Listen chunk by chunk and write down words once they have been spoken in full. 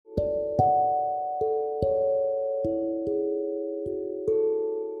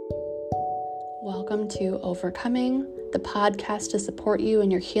welcome to Overcoming, the podcast to support you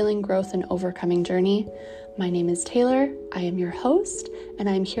in your healing, growth, and overcoming journey. My name is Taylor. I am your host, and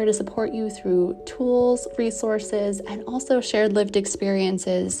I'm here to support you through tools, resources, and also shared lived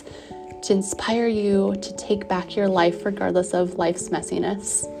experiences to inspire you to take back your life regardless of life's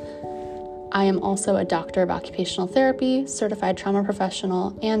messiness. I am also a doctor of occupational therapy, certified trauma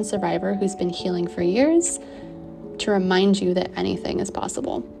professional, and survivor who's been healing for years to remind you that anything is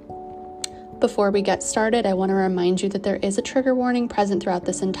possible. Before we get started, I want to remind you that there is a trigger warning present throughout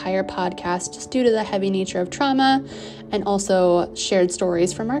this entire podcast just due to the heavy nature of trauma and also shared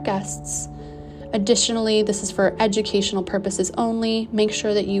stories from our guests. Additionally, this is for educational purposes only. Make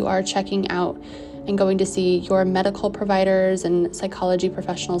sure that you are checking out and going to see your medical providers and psychology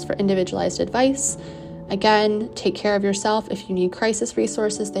professionals for individualized advice. Again, take care of yourself. If you need crisis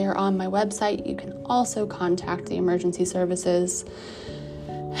resources, they are on my website. You can also contact the emergency services.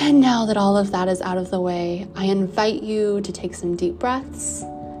 And now that all of that is out of the way, I invite you to take some deep breaths,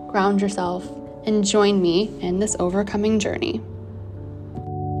 ground yourself, and join me in this overcoming journey.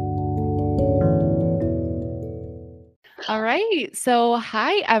 All right, so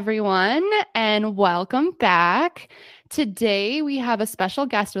hi everyone, and welcome back. Today we have a special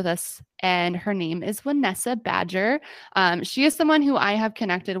guest with us, and her name is Wannessa Badger. She is someone who I have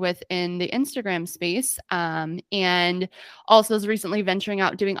connected with in the Instagram space, and also is recently venturing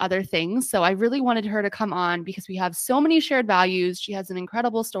out doing other things. So I really wanted her to come on because we have so many shared values. She has an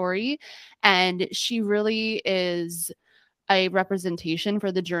incredible story, and she really is a representation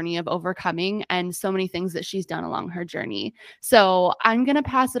for the journey of overcoming and so many things that she's done along her journey. So I'm going to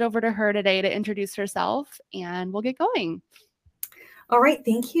pass it over to her today to introduce herself, and we'll get going. All right.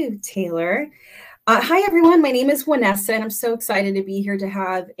 Thank you, Taylor. Hi, everyone. My name is Wannessa, and I'm so excited to be here to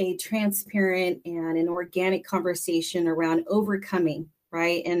have a transparent and an organic conversation around overcoming,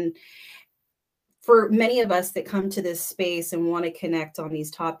 right? And for many of us that come to this space and want to connect on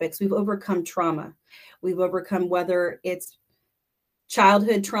these topics, we've overcome trauma. We've overcome whether it's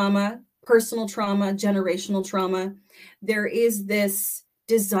childhood trauma, personal trauma, generational trauma. There is this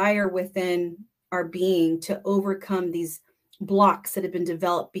desire within our being to overcome these blocks that have been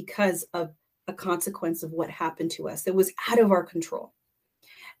developed because of a consequence of what happened to us that was out of our control.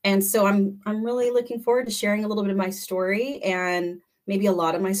 And so I'm really looking forward to sharing a little bit of my story and maybe a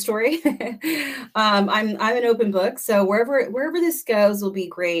lot of my story. I'm an open book, so wherever this goes will be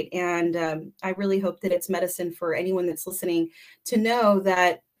great. And I really hope that it's medicine for anyone that's listening to know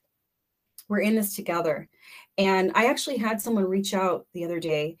that we're in this together. And I actually had someone reach out the other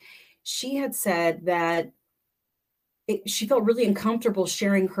day. She had said that she felt really uncomfortable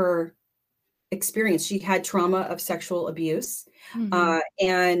sharing her experience. She had trauma of sexual abuse.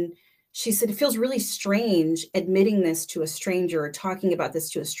 And she said, it feels really strange admitting this to a stranger or talking about this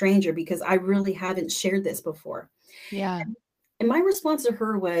to a stranger because I really haven't shared this before. Yeah. And my response to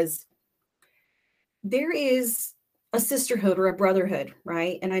her was, there is a sisterhood or a brotherhood,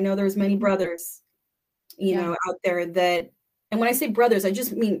 right? And I know there's many brothers, you know, out there that, and when I say brothers, I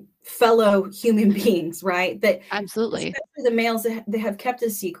just mean fellow human beings, right? That absolutely, especially the males that they have kept a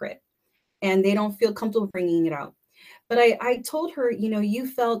secret and they don't feel comfortable bringing it out. But I told her, you know, you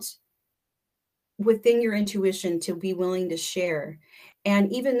felt within your intuition to be willing to share.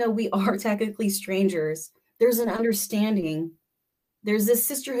 And even though we are technically strangers, there's an understanding. There's this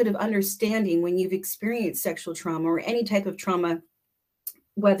sisterhood of understanding when you've experienced sexual trauma or any type of trauma,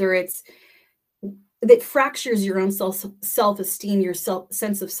 whether it's that fractures your own self-esteem, your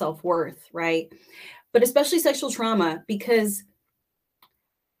sense of self-worth, right? But especially sexual trauma, because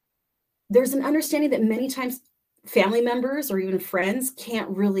there's an understanding that many times family members or even friends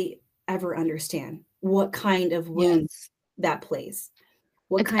can't really ever understand what kind of wounds that plays.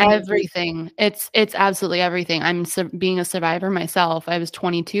 What it's kind everything. It's absolutely everything. I'm being a survivor myself. I was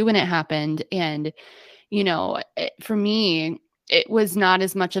 22 when it happened. And, you know, for me, it was not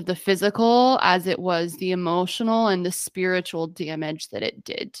as much of the physical as it was the emotional and the spiritual damage that it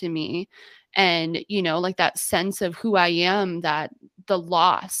did to me. And, you know, like that sense of who I am, that the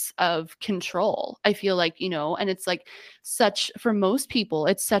loss of control, I feel like, you know, and it's like for most people,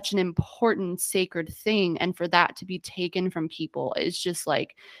 it's such an important, sacred thing. And for that to be taken from people is just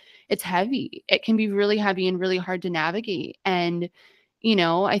like, it's heavy. It can be really heavy and really hard to navigate. And, you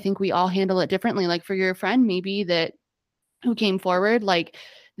know, I think we all handle it differently. Like for your friend, maybe who came forward, like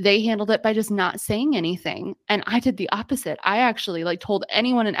they handled it by just not saying anything. And I did the opposite. I actually like told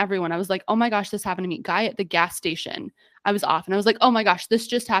anyone and everyone. I was like, oh my gosh, this happened to me. Guy at the gas station. I was off. And I was like, oh my gosh, this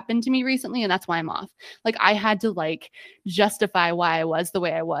just happened to me recently. And that's why I'm off. Like I had to like justify why I was the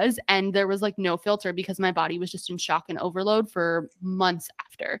way I was. And there was like no filter because my body was just in shock and overload for months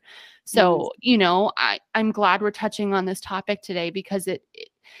after. So, you know, I'm glad we're touching on this topic today because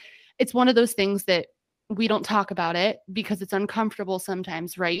it's one of those things that we don't talk about it because it's uncomfortable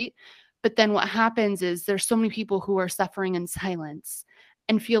sometimes, right? But then what happens is there's so many people who are suffering in silence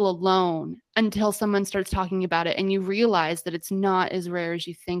and feel alone until someone starts talking about it and you realize that it's not as rare as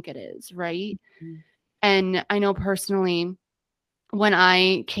you think it is, right? Mm-hmm. And I know personally, when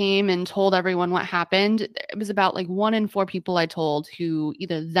I came and told everyone what happened, it was about like 1 in 4 people I told who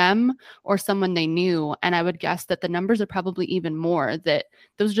either them or someone they knew. And I would guess that the numbers are probably even more, that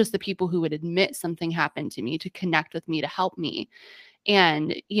those are just the people who would admit something happened to me, to connect with me, to help me.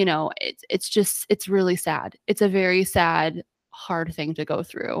 And, you know, it's really sad. It's a very sad, hard thing to go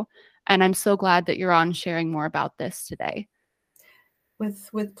through. And I'm so glad that you're on sharing more about this today.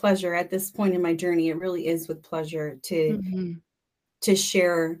 With pleasure. At this point in my journey, it really is with pleasure Mm-hmm. to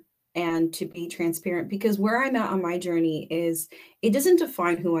share and to be transparent, because where I'm at on my journey is it doesn't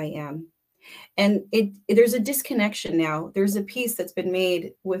define who I am. And there's a disconnection now. There's a piece that's been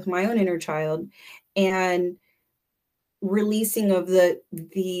made with my own inner child and releasing of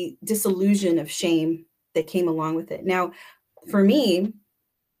the disillusion of shame that came along with it. Now, for me,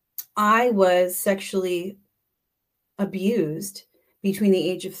 I was sexually abused between the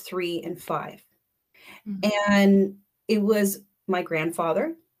age of 3 and 5. Mm-hmm. And it was my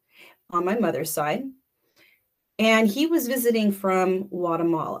grandfather on my mother's side, and he was visiting from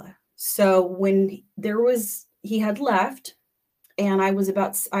Guatemala. So when he had left, and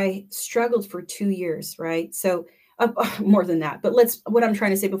I struggled for 2 years, right? So more than that, but what I'm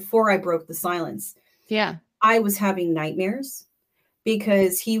trying to say, before I broke the silence, Yeah. I was having nightmares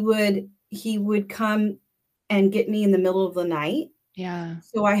because he would come and get me in the middle of the night. Yeah.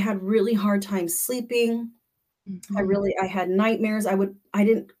 So I had really hard time sleeping. Mm-hmm. I had nightmares.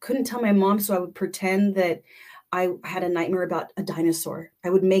 Couldn't tell my mom, so I would pretend that I had a nightmare about a dinosaur. I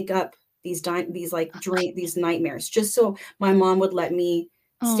would make up these nightmares just so my mom would let me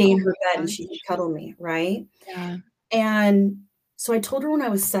stay Oh in my her bed and gosh. she could cuddle me, right? Yeah. And so I told her when I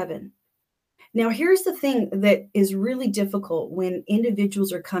was 7. Now, here's the thing that is really difficult when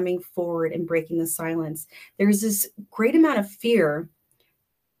individuals are coming forward and breaking the silence. There's this great amount of fear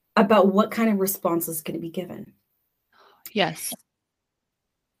about what kind of response is going to be given. Yes.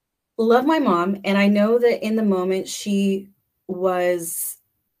 Love my mom, and I know that in the moment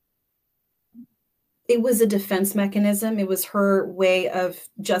it was a defense mechanism. It was her way of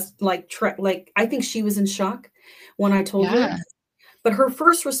just like I think she was in shock when I told her. Yeah. But her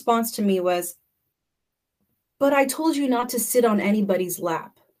first response to me was, "But I told you not to sit on anybody's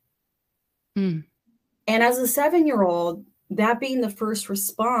lap." Mm. And as a 7-year-old, that being the first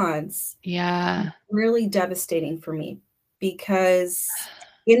response, Yeah. really devastating for me, because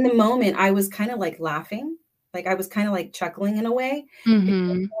in the moment I was kind of like laughing, like I was kind of like chuckling in a way.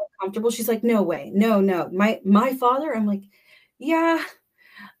 Mm-hmm. Comfortable. She's like, "No way, no, my father." I'm like, "Yeah,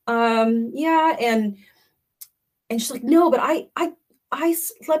 yeah," and she's like, "No, but I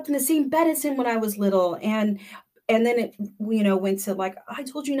slept in the same bed as him when I was little," and then it went to like, "I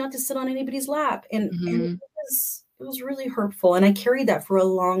told you not to sit on anybody's lap," and Mm-hmm. it was really hurtful, and I carried that for a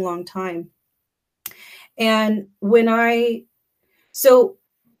long, long time. And so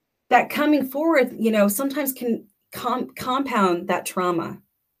that coming forward, sometimes can compound that trauma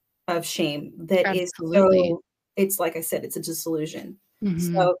of shame that is Absolutely. so, it's like I said, it's a disillusion.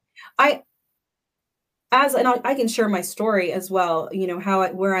 Mm-hmm. So I I can share my story as well, how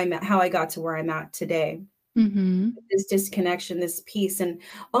I got to where I'm at today. Mm-hmm. This disconnection, this piece, and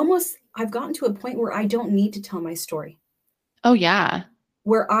almost I've gotten to a point where I don't need to tell my story. Oh yeah.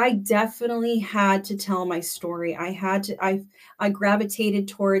 Where I definitely had to tell my story. I gravitated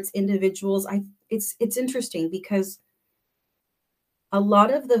towards individuals. It's interesting because a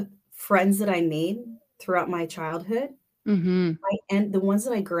lot of the friends that I made throughout my childhood, Mm-hmm. and the ones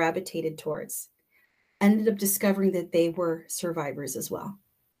that I gravitated towards, ended up discovering that they were survivors as well.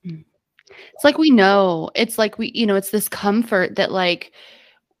 It's like we know. It's like it's this comfort that like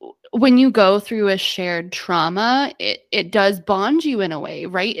when you go through a shared trauma, it does bond you in a way,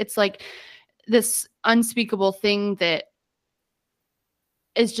 right? It's like this unspeakable thing that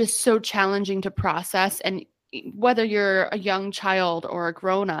is just so challenging to process. And whether you're a young child or a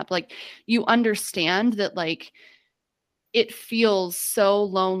grown up, like you understand that like it feels so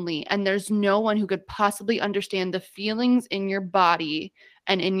lonely and there's no one who could possibly understand the feelings in your body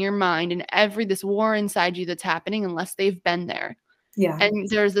and in your mind and this war inside you that's happening unless they've been there. Yeah. And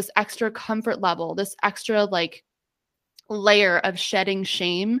there's this extra comfort level, this extra like layer of shedding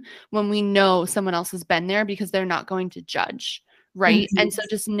shame when we know someone else has been there, because they're not going to judge. Right. And so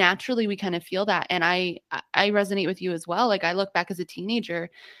just naturally we kind of feel that. And I resonate with you as well. Like, I look back as a teenager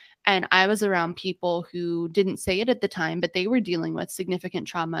and I was around people who didn't say it at the time, but they were dealing with significant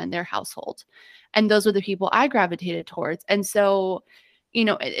trauma in their household. And those were the people I gravitated towards. And so,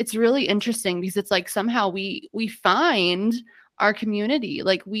 it's really interesting, because it's like somehow we find our community.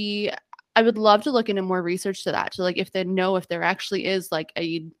 Like, I would love to look into more research to that, to like, if there actually is like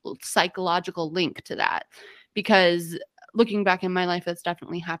a psychological link to that, because looking back in my life, that's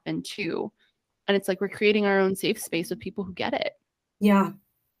definitely happened too. And it's like, we're creating our own safe space with people who get it. Yeah.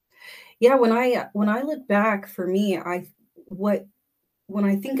 Yeah. When I look back, for me, when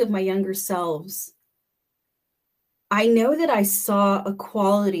I think of my younger selves, I know that I saw a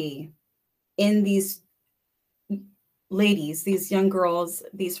quality in these ladies, these young girls,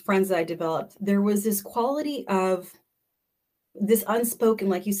 these friends that I developed. There was this quality of this unspoken,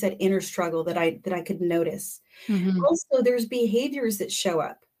 like you said, inner struggle that I could notice. Also, there's behaviors that show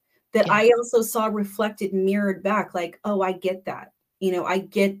up that I also saw reflected, mirrored back, like, oh, I get that. I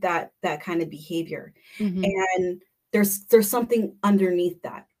get that kind of behavior. And there's something underneath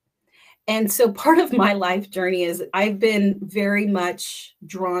that. And so part of my life journey is I've been very much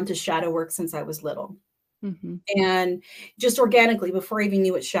drawn to shadow work since I was little. And just organically, before I even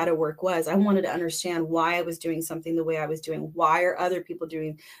knew what shadow work was, I wanted to understand why I was doing something the way I was doing. Why are other people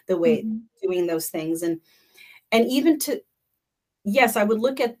doing the way doing those things? And even yes, I would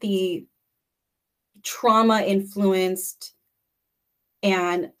look at the trauma influenced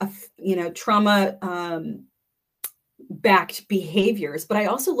and trauma backed behaviors, but I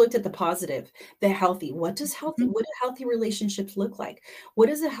also looked at the positive, the healthy. What do healthy relationships look like? What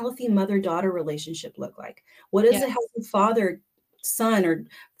does a healthy mother-daughter relationship look like? What is a healthy father-son or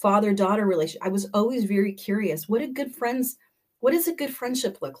father-daughter relationship? I was always very curious. What does a good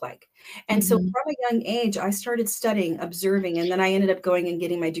friendship look like? And so from a young age, I started studying, observing, and then I ended up going and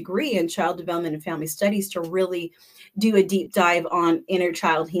getting my degree in child development and family studies to really do a deep dive on inner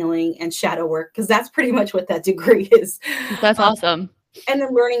child healing and shadow work, because that's pretty much what that degree is. That's awesome. And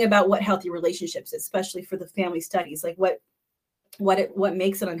then learning about what healthy relationships, especially for the family studies, like what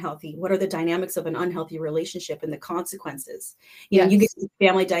makes it unhealthy? What are the dynamics of an unhealthy relationship and the consequences? You get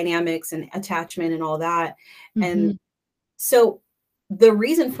family dynamics and attachment and all that. And so the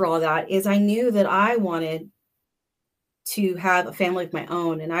reason for all that is I knew that I wanted to have a family of my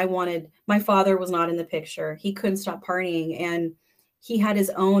own. And my father was not in the picture. He couldn't stop partying, and he had his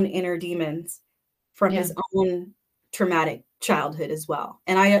own inner demons from his own traumatic childhood as well.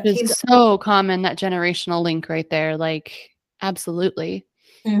 And it's so common, that generational link right there. Like, absolutely.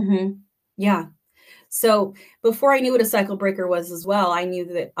 Yeah. So before I knew what a cycle breaker was as well, I knew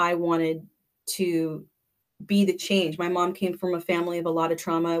that I wanted to be the change. My mom came from a family of a lot of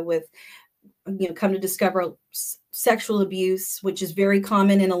trauma with, come to discover sexual abuse, which is very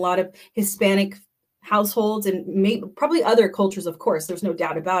common in a lot of Hispanic households and probably other cultures. Of course, there's no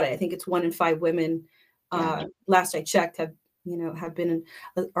doubt about it. I think it's 1 in 5 women, last I checked, have been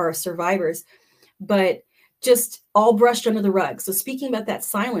are survivors, but just all brushed under the rug. So speaking about that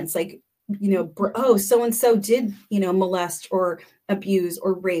silence, like, oh, so-and-so did, molest or abuse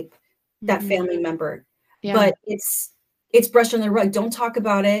or rape that family member. But it's brushed under the rug. Don't talk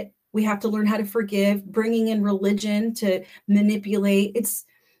about it. We have to learn how to forgive, bringing in religion to manipulate. It's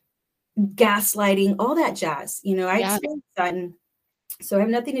gaslighting, all that jazz. I experienced that. And so I have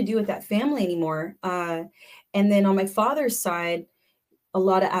nothing to do with that family anymore. And then on my father's side, a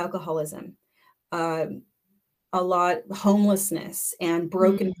lot of alcoholism, a lot of homelessness and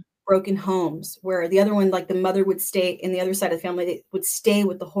broken homes, where the other one, like the mother would stay in the other side of the family, they would stay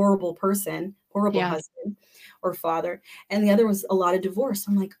with the horrible husband or father. And the other was a lot of divorce.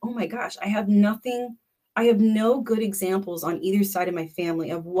 I'm like, oh my gosh, I have no good examples on either side of my family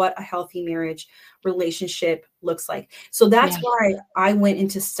of what a healthy marriage relationship looks like. So that's why I went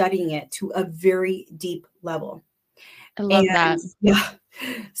into studying it to a very deep level. I love that. Yeah.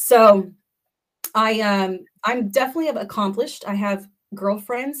 So I'm definitely accomplished. I have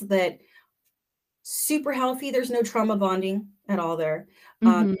girlfriends that super healthy. There's no trauma bonding at all there.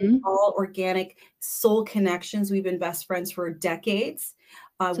 All organic soul connections. We've been best friends for decades.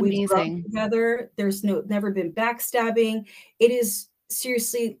 We've grown together. There's never been backstabbing. It is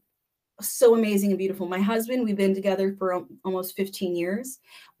seriously so amazing and beautiful. My husband, we've been together for almost 15 years.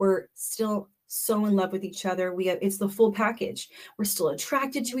 We're still so in love with each other. It's the full package. We're still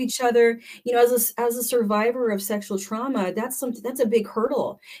attracted to each other. As a survivor of sexual trauma, that's a big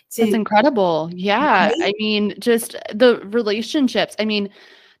hurdle. That's incredible. Yeah. Right? I mean, just the relationships. I mean,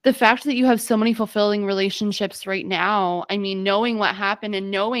 the fact that you have so many fulfilling relationships right now, I mean, knowing what happened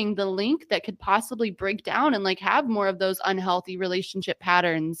and knowing the link that could possibly break down and like have more of those unhealthy relationship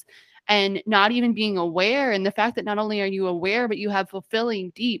patterns and not even being aware. And the fact that not only are you aware, but you have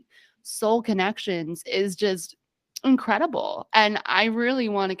fulfilling, deep soul connections is just incredible. And I really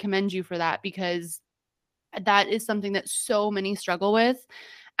want to commend you for that, because that is something that so many struggle with.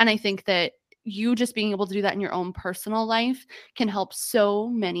 And I think that you just being able to do that in your own personal life can help so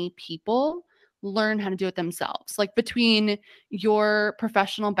many people learn how to do it themselves. Like between your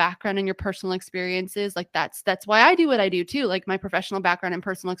professional background and your personal experiences, like that's why I do what I do too. Like my professional background and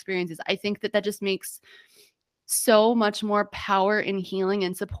personal experiences, I think that just makes so much more power in healing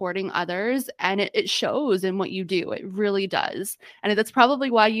and supporting others. And it shows in what you do. It really does. And that's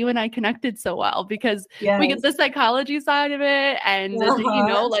probably why you and I connected so well, because we get Yes. the psychology side of it and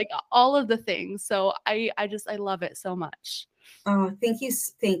Uh-huh. like all of the things. So I love it so much. Oh, thank you.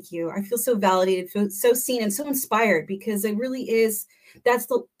 Thank you. I feel so validated, feel so seen and so inspired, because it really is,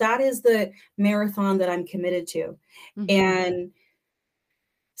 that is the marathon that I'm committed to. Mhm. And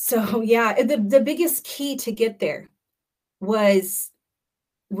so, yeah, the biggest key to get there was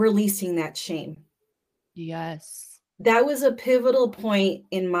releasing that shame. Yes. That was a pivotal point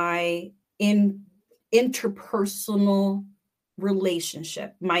in my interpersonal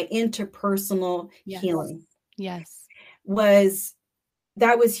relationship, my interpersonal Yes. healing Yes. was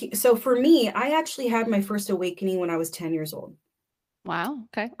so for me, I actually had my first awakening when I was 10 years old. Wow.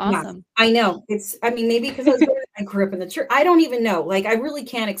 Okay. Yes, Awesome. I know. I mean, maybe because I grew up in the church. I don't even know. Like, I really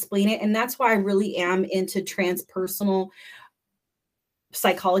can't explain it. And that's why I really am into transpersonal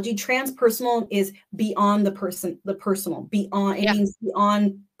psychology. Transpersonal is beyond the personal, beyond, it Yeah. means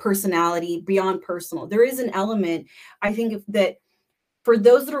beyond personality, beyond personal. There is an element, I think, that for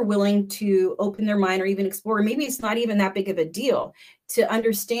those that are willing to open their mind or even explore, maybe it's not even that big of a deal to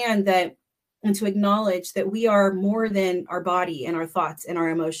understand that and to acknowledge that we are more than our body and our thoughts and our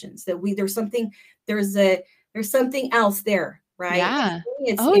emotions, that there's something else there, right? Yeah.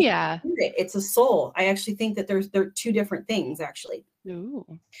 It's Oh yeah. it's a soul. I actually think that they're two different things, actually. Ooh.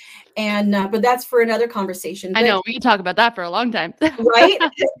 And but that's for another conversation. I But know we can talk about that for a long time. right?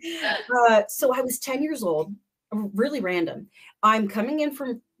 So I was 10 years old, really random. I'm coming in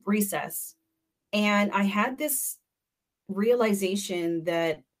from recess, and I had this realization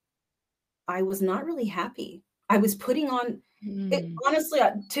that I was not really happy. I was putting on it. Mm. Honestly,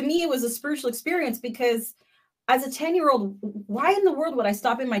 to me, it was a spiritual experience, because as a 10-year-old, why in the world would I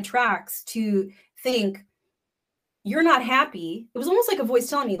stop in my tracks to think, you're not happy? It was almost like a voice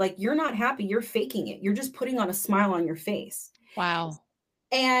telling me, like, you're not happy. You're faking it. You're just putting on a smile on your face. Wow.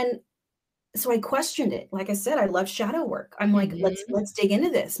 And so I questioned it. Like I said, I love shadow work. I'm like, Mhm. let's dig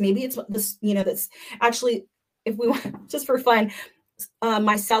into this. Maybe it's this, that's actually, if we want, just for fun,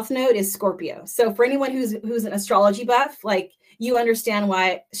 my south node is Scorpio. So for anyone who's an astrology buff, like, you understand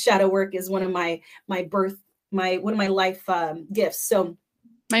why shadow work is one of my one of my life gifts. So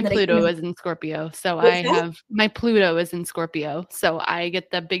My that I Pluto is in Scorpio, so what's I that? have my Pluto is in Scorpio, so I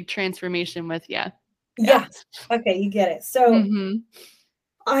get the big transformation with yeah. Yeah. Yeah. Okay, you get it. So Mhm.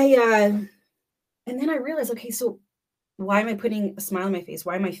 I and then I realized, okay, so why am I putting a smile on my face?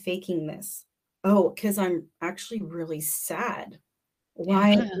 Why am I faking this? Oh, because I'm actually really sad.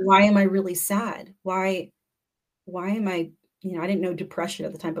 Yeah. Why am I really sad? Why am I, I didn't know depression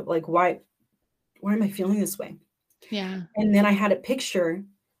at the time, but like, why am I feeling this way? Yeah. And then I had a picture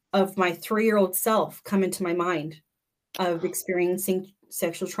of my 3-year-old self come into my mind of experiencing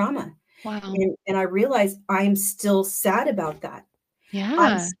sexual trauma. Wow. And I realized I'm still sad about that.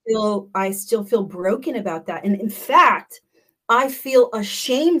 Yeah. I still feel broken about that. And in fact, I feel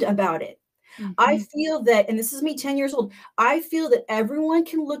ashamed about it. I Mhm. feel that, and this is me 10 years old, I feel that everyone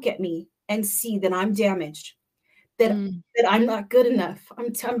can look at me and see that I'm damaged, that Mm. I'm not good enough.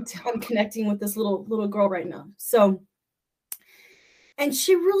 I'm connecting with this little girl right now. So, and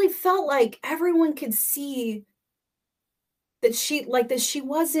she really felt like everyone could see that she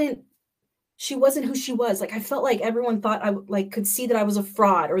wasn't who she was. Like, I felt like everyone thought could see that I was a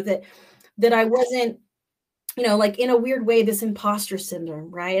fraud, or that I wasn't, like, in a weird way, this imposter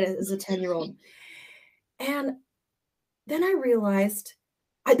syndrome, right? As a 10-year-old. And then I realized,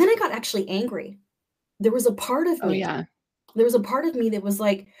 then I got actually angry. There was a part of Oh, me, yeah. that was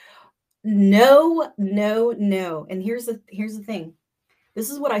like, no, no, no. And here's the thing. This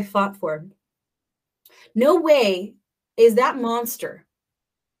is what I fought for. No way is that monster,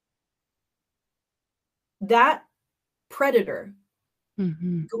 that predator,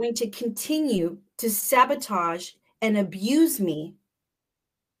 Mhm. going to continue to sabotage and abuse me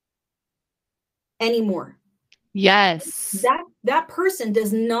anymore. Yes. That person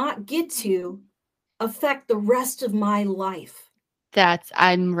does not get to affect the rest of my life.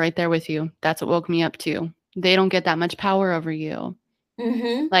 I'm right there with you. That's what woke me up too. They don't get that much power over you.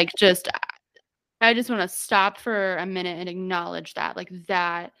 Mm-hmm. Like, I just want to stop for a minute and acknowledge that. Like,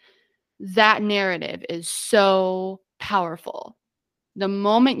 that narrative is so powerful. The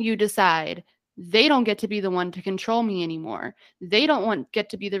moment you decide they don't get to be the one to control me anymore, they don't get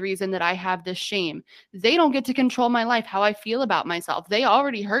to be the reason that I have this shame. They don't get to control my life, how I feel about myself. They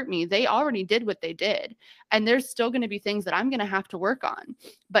already hurt me. They already did what they did. And there's still going to be things that I'm going to have to work on.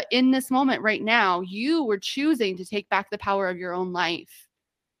 But in this moment right now, you were choosing to take back the power of your own life.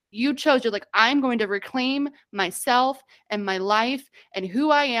 You chose, you're like, I'm going to reclaim myself and my life and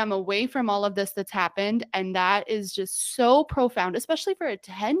who I am away from all of this that's happened. And that is just so profound, especially for a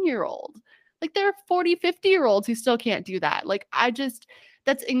 10-year-old. Like, there are 40, 50-year-olds who still can't do that. Like,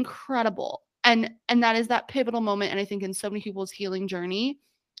 that's incredible. And that is that pivotal moment. And I think in so many people's healing journey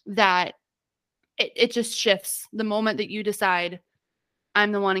that it just shifts the moment that you decide,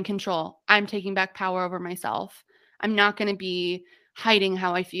 I'm the one in control. I'm taking back power over myself. I'm not going to be hiding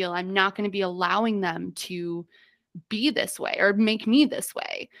how I feel. I'm not going to be allowing them to be this way or make me this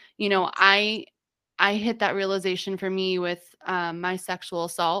way. I hit that realization for me with my sexual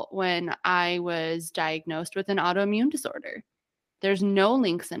assault when I was diagnosed with an autoimmune disorder. There's no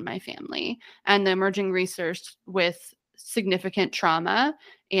links in my family, and the emerging research with significant trauma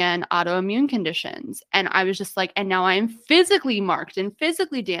and autoimmune conditions. And I was just like, and now I am physically marked and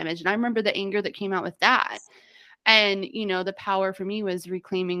physically damaged. And I remember the anger that came out with that. And, the power for me was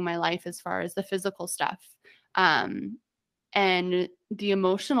reclaiming my life as far as the physical stuff. And the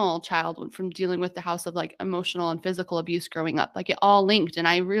emotional child from dealing with the house of like emotional and physical abuse growing up, like it all linked. And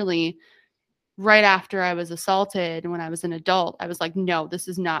I really, right after I was assaulted, when I was an adult, I was like, no, this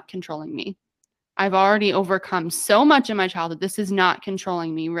is not controlling me. I've already overcome so much in my childhood. This is not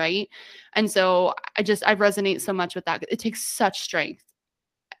controlling me, right? And so I resonate so much with that. It takes such strength.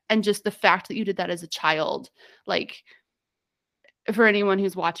 And just the fact that you did that as a child, like, for anyone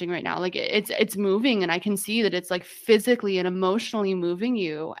who's watching right now, like it's moving, and I can see that it's like physically and emotionally moving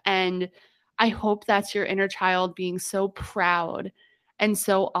you. And I hope that's your inner child being so proud and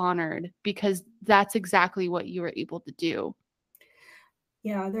so honored, because that's exactly what you were able to do.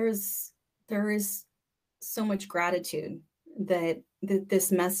 Yeah, there is so much gratitude that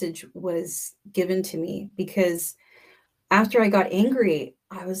this message was given to me, because after I got angry,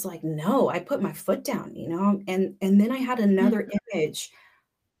 I was like, no, I put my foot down, and then I had another image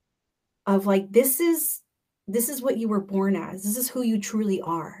of like, this is what you were born as. This is who you truly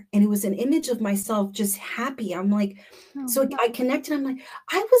are. And it was an image of myself just happy. I'm like, so I connected. I'm like,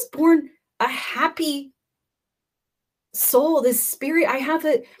 I was born a happy soul, this spirit.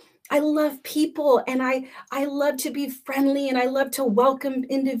 I love people, and I love to be friendly, and I love to welcome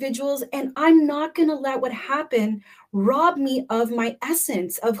individuals, and I'm not going to let what happened rob me of my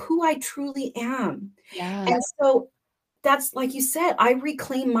essence of who I truly am. Yeah. And so that's, like you said, I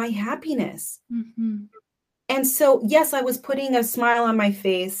reclaim my happiness. Mm-hmm. And so, yes, I was putting a smile on my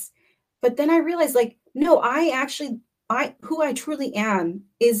face, but then I realized, like, no, who I truly am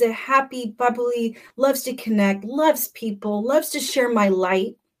is a happy, bubbly, loves to connect, loves people, loves to share my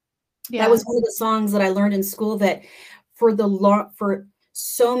light. Yeah. That was one of the songs that I learned in school, that for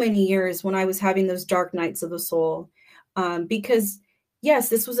so many years when I was having those dark nights of the soul, because yes,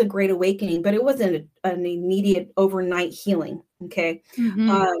 this was a great awakening, but it wasn't an immediate overnight healing. Okay. Mm-hmm.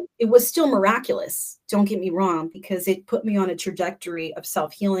 It was still miraculous. Don't get me wrong, because it put me on a trajectory of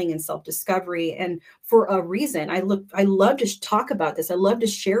self-healing and self-discovery. And for a reason, I love to talk about this. I love to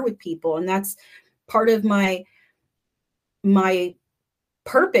share with people. And that's part of my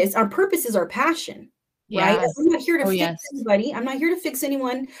purpose. Our purpose is our passion, right? Yes. I'm not here to fix Yes. anybody. I'm not here to fix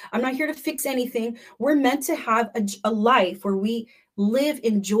anyone. I'm not here to fix anything. We're meant to have a life where we live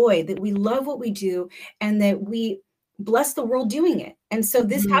in joy, that we love what we do, and that we bless the world doing it. And so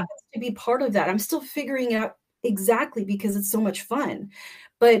this Mm-hmm. happens to be part of that. I'm still figuring out exactly, because it's so much fun.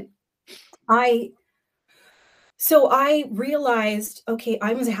 But I realized, okay,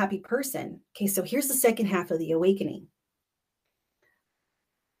 I was a happy person. Okay, so here's the second half of the awakening.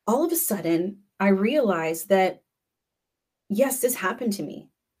 All of a sudden, I realized that, yes, this happened to me.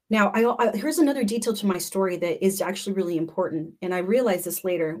 Now, here's another detail to my story that is actually really important. And I realized this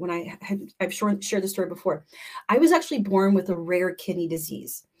later when I've shared the story before. I was actually born with a rare kidney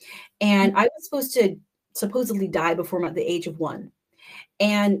disease. And I was supposed to supposedly die before the age of 1.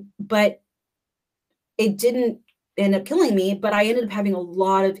 But it didn't end up killing me, but I ended up having a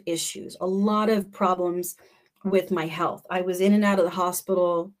lot of issues, a lot of problems with my health. I was in and out of the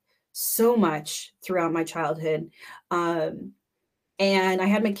hospital so much throughout my childhood. And I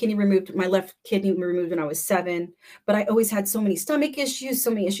had my kidney removed, my left kidney removed when I was 7, but I always had so many stomach issues,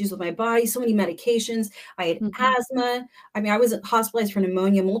 so many issues with my body, so many medications. I had Mhm. asthma. I mean, I was hospitalized for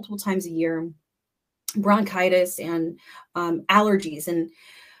pneumonia multiple times a year, bronchitis, and allergies. And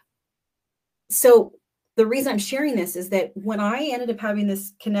so the reason I'm sharing this is that when I ended up having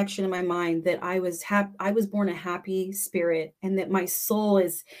this connection in my mind that I was I was born a happy spirit, and that my soul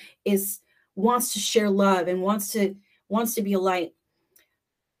is wants to share love and wants to be a light.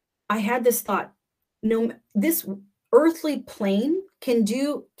 I had this thought, no, this earthly plane can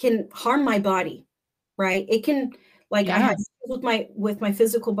harm my body, right? It can, like, I Yeah. had with my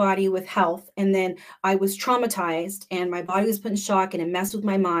physical body, with health, and then I was traumatized and my body was put in shock, and it messed with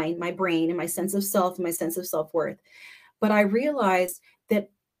my mind, my brain, and my sense of self and my sense of self-worth. But I realized that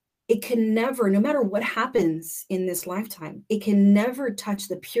it can never, no matter what happens in this lifetime, it can never touch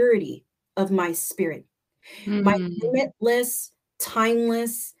the purity of my spirit, my Mm. limitless,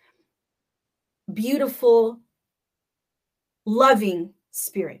 timeless, beautiful, loving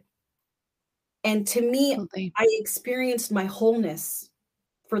spirit. And to me, Absolutely. I experienced my wholeness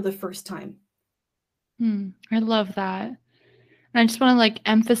for the first time. I love that. And I just want to like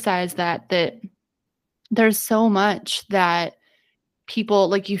emphasize that there's so much that people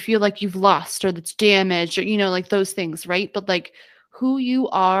like you feel like you've lost or that's damaged or like those things, right? But like who you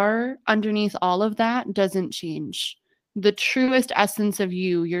are underneath all of that doesn't change. The truest essence of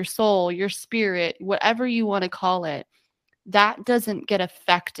you, your soul, your spirit, whatever you want to call it, that doesn't get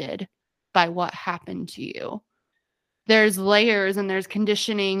affected by what happened to you. There's layers and there's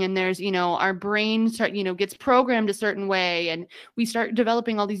conditioning and there's, our brain start, gets programmed a certain way and we start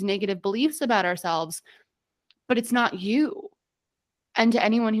developing all these negative beliefs about ourselves, but it's not you. And to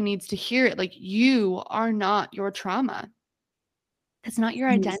anyone who needs to hear it, like you are not your trauma. That's not your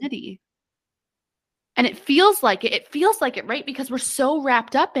Yes. identity. And it feels like it. It feels like it, right? Because we're so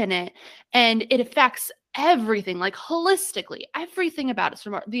wrapped up in it and it affects everything, like holistically, everything about us,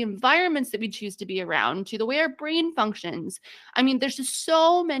 from the environments that we choose to be around to the way our brain functions. I mean, there's just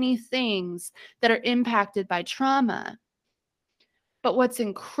so many things that are impacted by trauma. But what's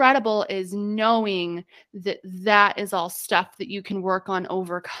incredible is knowing that that is all stuff that you can work on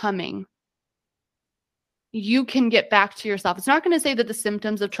overcoming. You can get back to yourself. It's not going to say that the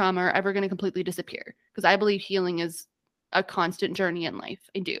symptoms of trauma are ever going to completely disappear, because I believe healing is a constant journey in life.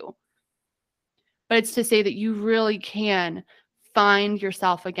 I do. But it's to say that you really can find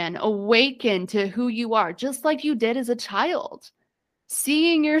yourself again, awaken to who you are, just like you did as a child.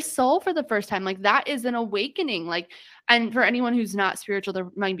 Seeing your soul for the first time, like that is an awakening. Like, and for anyone who's not spiritual, they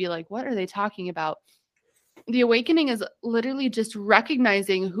might be like, what are they talking about? The awakening is literally just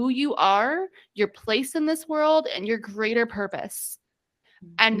recognizing who you are, your place in this world, and your greater purpose,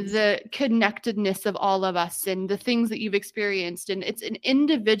 and the connectedness of all of us and the things that you've experienced. And it's an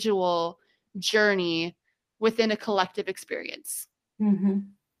individual journey within a collective experience. Mm-hmm.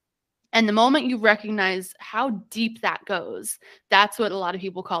 And the moment you recognize how deep that goes, that's what a lot of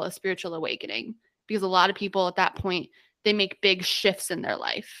people call a spiritual awakening, because a lot of people at that point, they make big shifts in their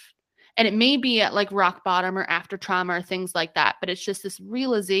life. And it may be at like rock bottom or after trauma or things like that, but it's just this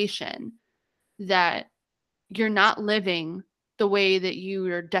realization that you're not living the way that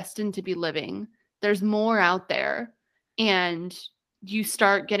you are destined to be living. There's more out there. And you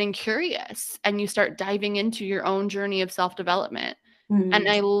start getting curious and you start diving into your own journey of self-development. And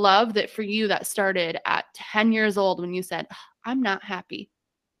I love that for you, that started at 10 years old when you said, I'm not happy.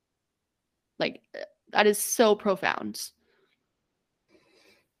 Like, that is so profound.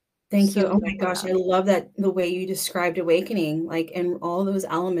 Thank you. So Oh my gosh, I profound. love that, the way you described awakening, like, and all those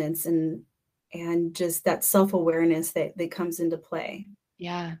elements, and just that self-awareness that comes into play.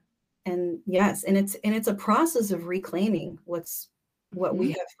 Yeah. And yes, and it's a process of reclaiming what we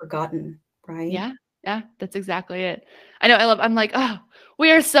Mhm. have forgotten, right? Yeah. Yeah. That's exactly it. I know. I'm like, oh,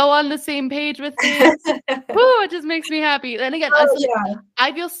 we are so on the same page with things. Woo, it just makes me happy. And again, Oh, it's like yeah.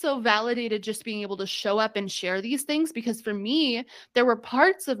 I feel so validated just being able to show up and share these things, because for me, there were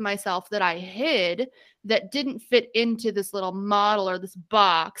parts of myself that I hid that didn't fit into this little model or this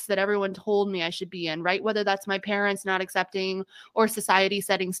box that everyone told me I should be in, right? Whether that's my parents not accepting or society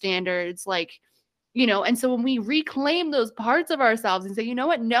setting standards, like, and so when we reclaim those parts of ourselves and say, you know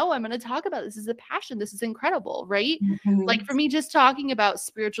what? No, I'm going to talk about this. This is a passion. This is incredible, right? Like Mhm. for me, just talking about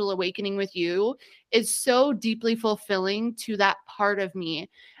spiritual awakening with you is so deeply fulfilling to that part of me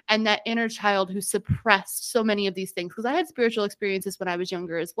and that inner child who suppressed so many of these things. Because I had spiritual experiences when I was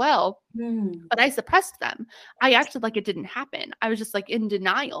younger as well, Mm. but I suppressed them. I acted like it didn't happen. I was just like in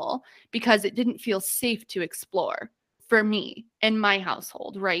denial because it didn't feel safe to explore. for me in my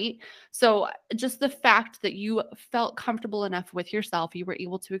household, right? So just the fact that you felt comfortable enough with yourself, you were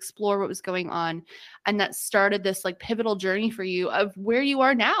able to explore what was going on, and that started this like pivotal journey for you of where you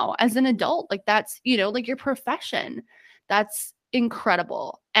are now as an adult. Like that's, like your profession. That's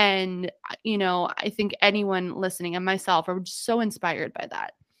incredible. And, I think anyone listening and myself are just so inspired by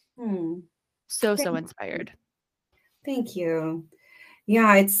that. So Thank you. inspired. Thank you.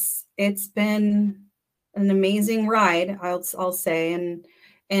 Yeah, it's been an amazing ride, I'll say,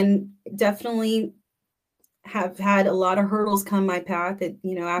 and definitely have had a lot of hurdles come my path. That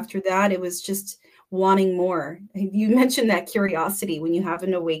after that, it was just wanting more. You mentioned that curiosity. When you have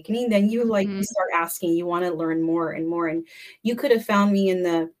an awakening, then you start asking. You want to learn more and more. And you could have found me in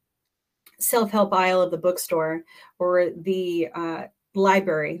the self-help aisle of the bookstore or the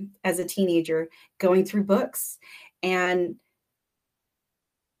library as a teenager, going through books. And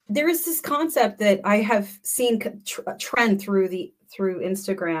there is this concept that I have seen trend through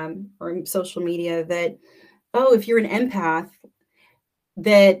Instagram or social media that, oh, if you're an empath,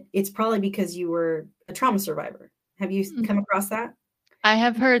 that it's probably because you were a trauma survivor. Have you come across that? I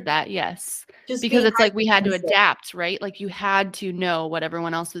have heard that, yes. Just because being it's like we had to hypersensitive. adapt, right? Like you had to know what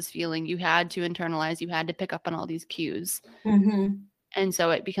everyone else was feeling. You had to internalize, you had to pick up on all these cues. And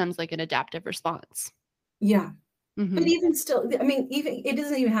so it becomes like an adaptive response. Yeah. But even still, I mean, even it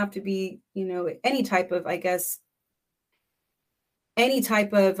doesn't even have to be, any type of, I guess, any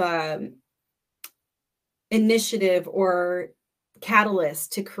type of initiative or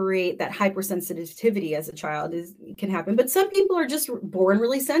catalyst to create that hypersensitivity as a child can happen. But some people are just born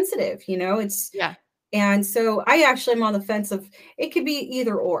really sensitive, it's, Yeah. and so I actually am on the fence of, it could be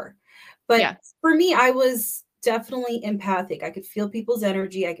either or. But for me, I was definitely empathic. I could feel people's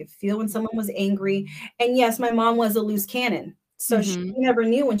energy. I could feel when someone was angry. And yes, my mom was a loose cannon. So she never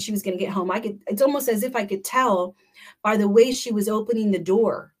knew when she was going to get home. It's almost as if I could tell by the way she was opening the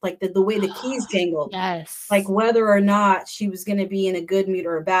door, like the way the keys jangled. Yes. Like whether or not she was going to be in a good mood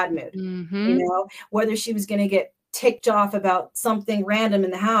or a bad mood, whether she was going to get ticked off about something random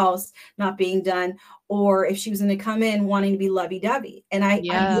in the house not being done, or if she was going to come in wanting to be lovey-dovey. And I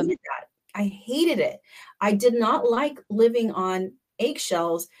hated that. I hated it. I did not like living on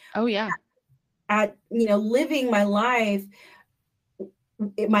eggshells. Oh yeah. At living my life,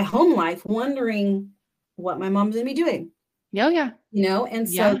 my home life, wondering what my mom's going to be doing. Oh yeah. And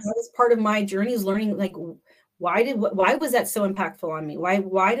so that was part of my journey, is learning, like, why was that so impactful on me?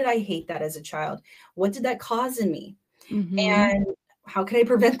 Why did I hate that as a child? What did that cause in me? And how can I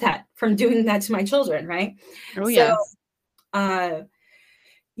prevent that from doing that to my children? Right. Oh yeah.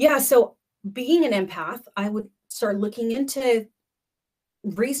 So being an empath, I would start looking into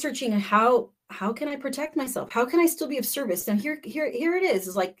researching how can I protect myself? How can I still be of service? And here it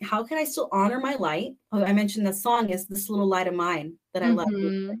is like, how can I still honor my light? Oh, I mentioned that song is This Little Light of Mine that I love.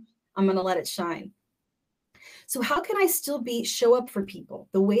 I'm going to let it shine. So how can I still show up for people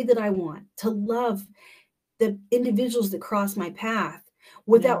the way that I want, to love the individuals that cross my path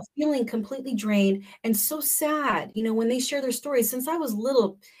without feeling completely drained and so sad? When they share their stories, since I was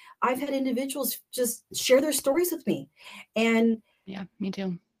little, I've had individuals just share their stories with me. And yeah, me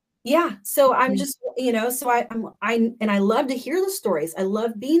too. Yeah. So I'm just, so I love to hear the stories. I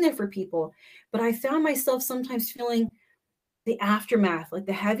love being there for people, but I found myself sometimes feeling the aftermath, like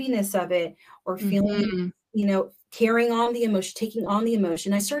the heaviness of it, or feeling, carrying on the emotion, taking on the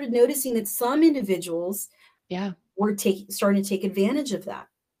emotion. I started noticing that some individuals were starting to take advantage of that,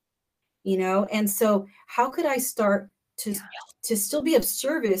 and so how could I start to still be of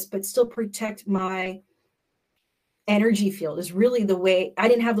service, but still protect my energy field, is really the way. I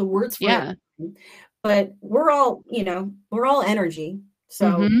didn't have the words for it, but we're all energy.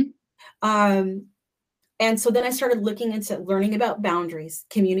 So, and so then I started looking into learning about boundaries,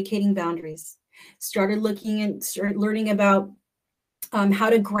 communicating boundaries, started learning about how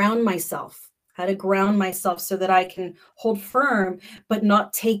to ground myself so that I can hold firm, but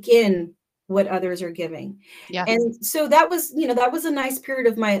not take in what others are giving. And so that was a nice period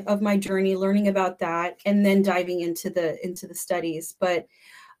of my journey, learning about that, and then diving into the studies. But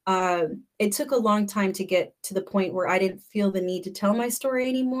it took a long time to get to the point where I didn't feel the need to tell my story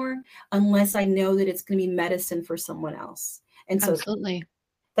anymore, unless I know that it's going to be medicine for someone else. And so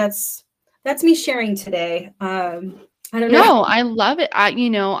that's me sharing today. I don't know. No, I love it. I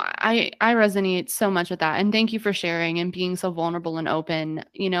resonate so much with that. And thank you for sharing and being so vulnerable and open.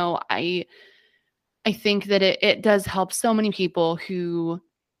 I think that it does help so many people who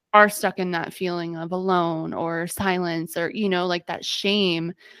are stuck in that feeling of alone or silence, or, like that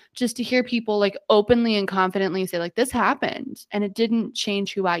shame, just to hear people like openly and confidently say like, this happened and it didn't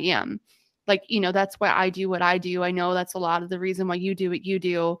change who I am. Like, that's why I do what I do. I know that's a lot of the reason why you do what you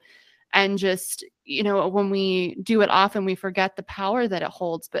do. And just, when we do it often, we forget the power that it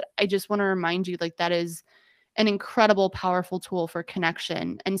holds. But I just want to remind you, like, that is an incredible, powerful tool for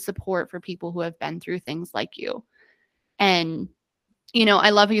connection and support for people who have been through things like you. And, I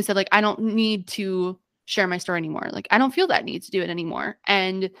love how you said, like, I don't need to share my story anymore. Like, I don't feel that need to do it anymore.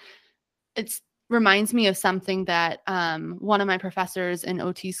 And it reminds me of something that one of my professors in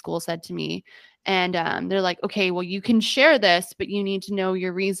OT school said to me. And they're like, okay, well, you can share this, but you need to know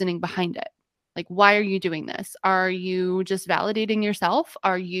your reasoning behind it. Like, why are you doing this? Are you just validating yourself?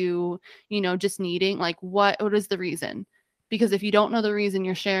 Are you, just needing, like, what is the reason? Because if you don't know the reason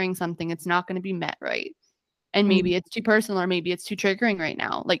you're sharing something, it's not going to be met right. And maybe it's too personal, or maybe it's too triggering right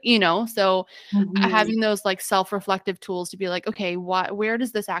now. Like, so having those like self-reflective tools to be like, okay, where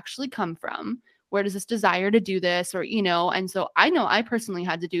does this actually come from? Where does this desire to do this? Or, and so I know I personally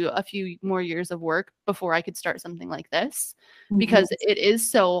had to do a few more years of work before I could start something like this, because it is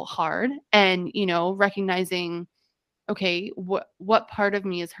so hard. And, recognizing, okay, what part of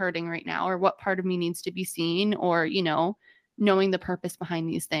me is hurting right now, or what part of me needs to be seen, or, knowing the purpose behind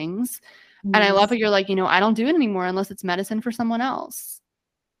these things. And I love how you're like, I don't do it anymore unless it's medicine for someone else,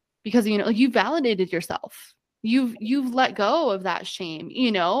 because, like, you validated yourself. You've let go of that shame,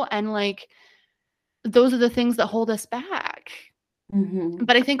 and like, those are the things that hold us back.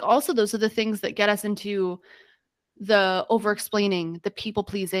 But I think also those are the things that get us into the over-explaining, the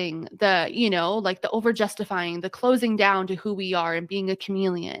people-pleasing, the, like the over-justifying, the closing down to who we are and being a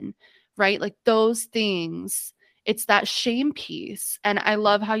chameleon, right? Like those things. It's that shame piece. And I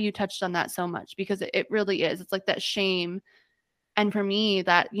love how you touched on that so much, because it really is. It's like that shame. And for me,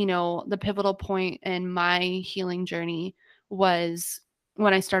 that, the pivotal point in my healing journey was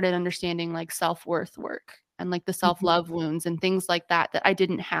when I started understanding like self-worth work and like the self-love wounds and things like that I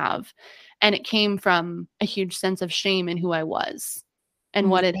didn't have. And it came from a huge sense of shame in who I was and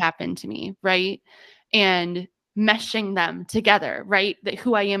what had happened to me, right? And meshing them together, right? That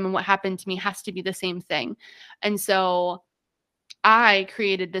who I am and what happened to me has to be the same thing. And so I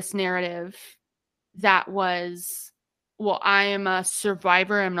created this narrative that was, well, I am a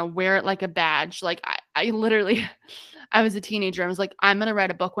survivor. I'm going to wear it like a badge. Like I literally, I was a teenager. I was like, I'm going to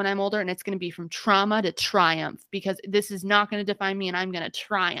write a book when I'm older, and it's going to be from trauma to triumph, because this is not going to define me, and I'm going to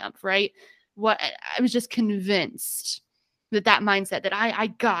triumph, right? I was just convinced that mindset, that I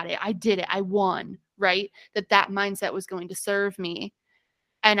got it, I did it, I won, right? That mindset was going to serve me.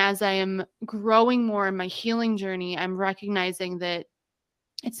 And as I am growing more in my healing journey, I'm recognizing that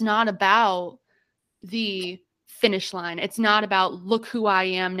it's not about the finish line. It's not about, look who I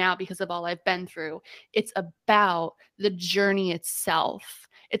am now because of all I've been through. It's about the journey itself.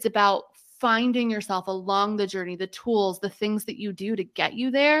 It's about finding yourself along the journey, the tools, the things that you do to get you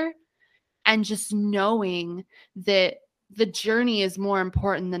there, and just knowing that the journey is more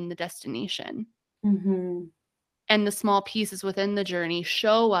important than the destination. And the small pieces within the journey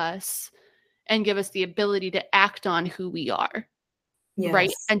show us and give us the ability to act on who we are,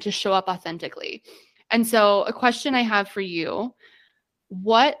 right? And to show up authentically. And so a question I have for you,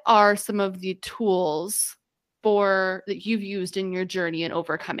 what are some of the tools that you've used in your journey in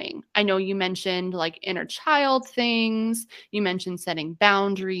overcoming? I know you mentioned like inner child things, you mentioned setting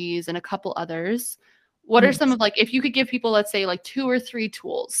boundaries, and a couple others. What are some of, like, if you could give people, let's say, like 2 or 3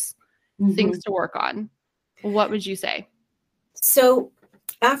 tools, things to work on, what would you say? So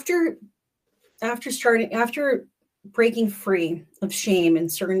after breaking free of shame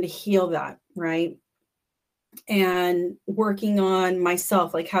and starting to heal that, right? And working on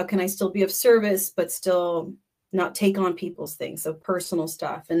myself, like, how can I still be of service, but still not take on people's things, so personal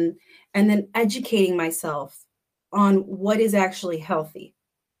stuff, and then educating myself on what is actually healthy.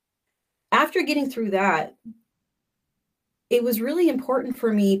 After getting through that, it was really important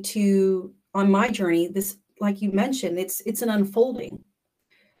for me to, on my journey, this, like you mentioned, it's an unfolding.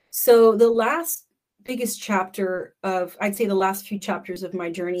 So the last biggest chapter of, I'd say the last few chapters of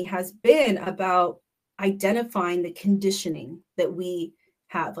my journey has been about identifying the conditioning that we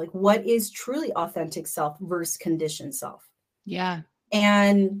have, like what is truly authentic self versus conditioned self. Yeah.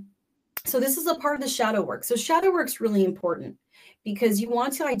 And so this is a part of the shadow work. So shadow work's really important because you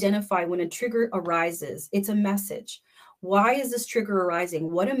want to identify when a trigger arises. It's a message. Why is this trigger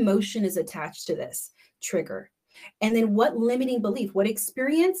arising? What emotion is attached to this trigger? And then what limiting belief, what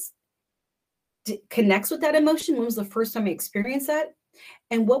experience connects with that emotion? When was the first time I experienced that?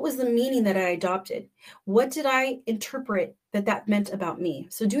 And what was the meaning that I adopted? What did I interpret that meant about me?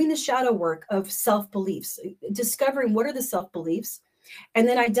 So doing the shadow work of self-beliefs, discovering what are the self-beliefs, and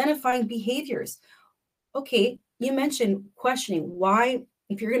then identifying behaviors. Okay, you mentioned questioning. Why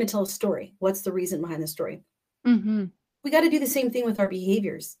if you're going to tell a story, what's the reason behind the story? Mm-hmm. We got to do the same thing with our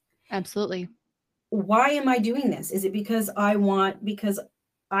behaviors. Absolutely. Why am I doing this? Is it because I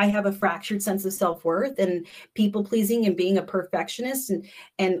have a fractured sense of self-worth and people pleasing and being a perfectionist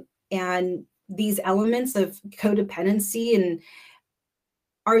and these elements of codependency? And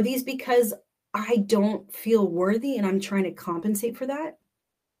are these because I don't feel worthy and I'm trying to compensate for that?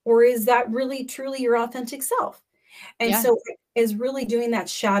 Or is that really truly your authentic self? And Yeah. so is really doing that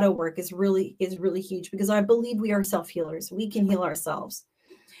shadow work is really huge, because I believe we are self-healers. We can heal ourselves.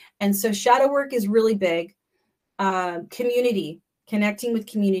 And so shadow work is really big. Community, connecting with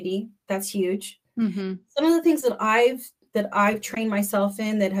community, that's huge. Mm-hmm. Some of the things that I've trained myself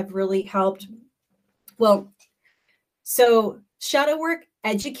in that have really helped. Well, so shadow work,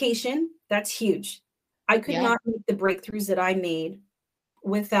 education, that's huge. I could Yeah. not make the breakthroughs that I made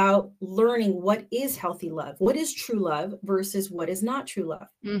without learning what is healthy love, what is true love versus what is not true love.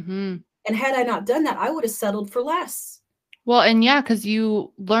 Mm-hmm. And had I not done that, I would have settled for less. Well, and yeah, because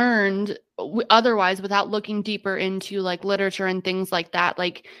you learned otherwise without looking deeper into like literature and things like that,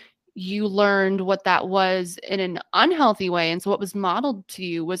 like you learned what that was in an unhealthy way. And so what was modeled to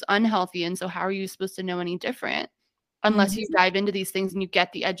you was unhealthy. And so how are you supposed to know any different unless you Mhm. dive into these things and you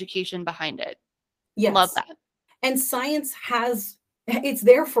get the education behind it? Love Yes. that. And science it's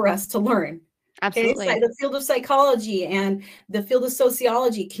there for us to learn. Okay, it's like Absolutely. the field of psychology and the field of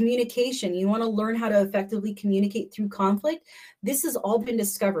sociology, communication. You want to learn how to effectively communicate through conflict. This has all been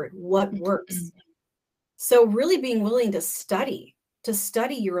discovered, what Mhm. works. So really being willing to study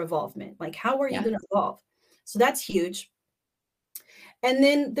your evolvement. Like, how are you Yeah. going to evolve? So that's huge. And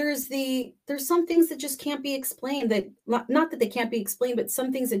then there's some things that just can't be explained, that not that they can't be explained, but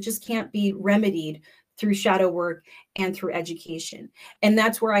some things that just can't be remedied through shadow work and through education. And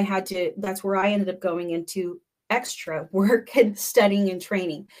that's where I ended up going into extra work and studying and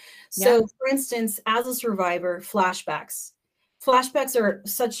training. Yeah. So for instance, as a survivor, flashbacks are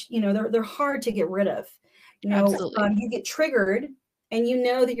such, they're hard to get rid of. Absolutely. You get triggered and you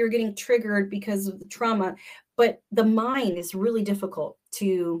know that you're getting triggered because of the trauma, but the mind is really difficult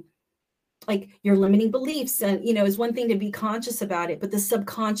to, like, your limiting beliefs, and is one thing to be conscious about it, but the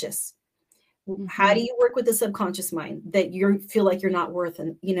subconscious, how Mm-hmm. do you work with the subconscious mind that you feel like you're not worth,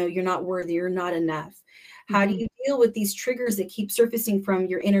 and you're not worthy, you're not enough? How do Mm-hmm. you deal with these triggers that keep surfacing from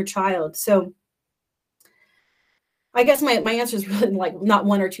your inner child? So I guess my answer is really like not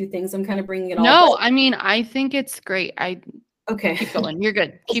one or two things. I'm kind of bringing it all, but No, I mean, I think it's great. okay. Keep going. You're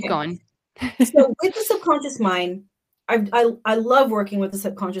good. Keep Okay. going. So with the subconscious mind, I love working with the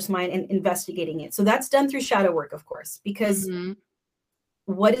subconscious mind and investigating it. So that's done through shadow work, of course, because Mm-hmm.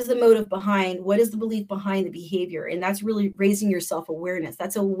 what is the motive behind, what is the belief behind the behavior? And that's really raising your self-awareness.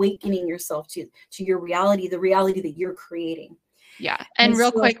 That's awakening yourself to your reality, the reality that you're creating. Yeah. And And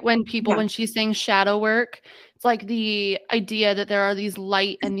real so, quick, when she's saying shadow work, it's like the idea that there are these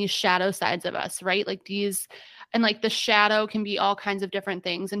light and these shadow sides of us, right? Like these, and like the shadow can be all kinds of different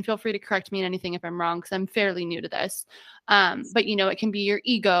things. And feel free to correct me in anything if I'm wrong, because I'm fairly new to this. But it can be your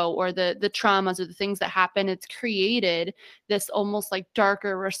ego or the traumas or the things that happen. It's created this almost like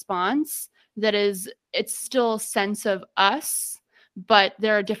darker response it's still a sense of us, but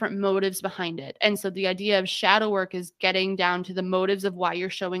there are different motives behind it. And so the idea of shadow work is getting down to the motives of why you're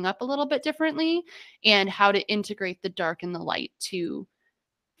showing up a little bit differently and how to integrate the dark and the light to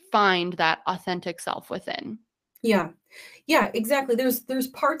find that authentic self within. yeah. Yeah, exactly. There's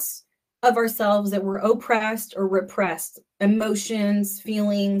parts of ourselves that were oppressed or repressed, emotions,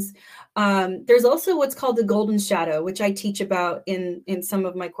 feelings. There's also what's called the golden shadow, which I teach about in some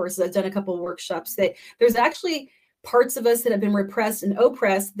of my courses. I've done a couple of workshops, that there's actually parts of us that have been repressed and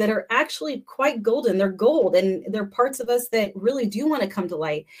oppressed that are actually quite golden. They're gold, and they're parts of us that really do want to come to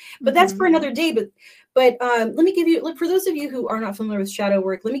light. But that's for another day. But let me give you, look, for those of you who are not familiar with shadow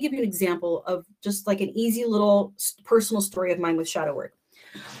work, let me give you an example of just like an easy little personal story of mine with shadow work.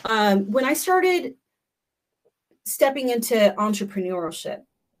 When I started stepping into entrepreneurship,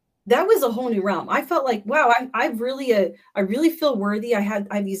 that was a whole new realm. I felt like, wow, I really feel worthy. I have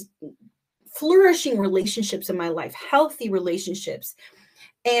these flourishing relationships in my life, healthy relationships.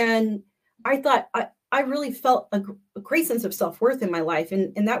 And I thought I really felt a great sense of self-worth in my life.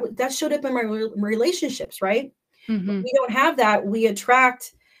 And that showed up in my relationships, right? When Mm-hmm. we don't have that, we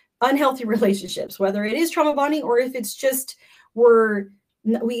attract unhealthy relationships, whether it is trauma bonding or if it's just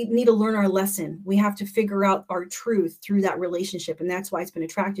we need to learn our lesson. We have to figure out our truth through that relationship. And that's why it's been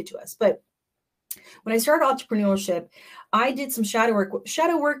attracted to us. But when I started entrepreneurship, I did some shadow work.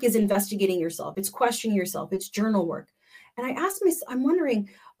 Shadow work is investigating yourself. It's questioning yourself. It's journal work. And I asked myself, I'm wondering,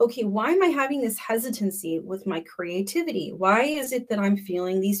 okay, why am I having this hesitancy with my creativity? Why is it that I'm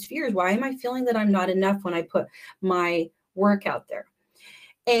feeling these fears? Why am I feeling that I'm not enough when I put my work out there?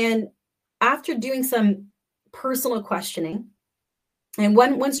 And after doing some personal questioning, and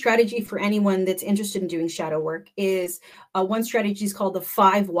one strategy for anyone that's interested in doing shadow work is one strategy is called the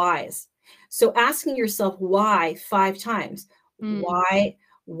 5 whys. So asking yourself why 5 times.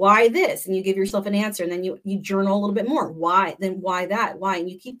 Why this? And you give yourself an answer, and then you journal a little bit more. Why? Then why that? Why? And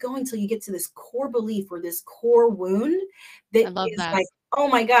you keep going till you get to this core belief or this core wound that is like, oh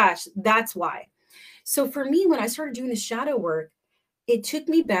my gosh, that's why. So for me, when I started doing the shadow work, it took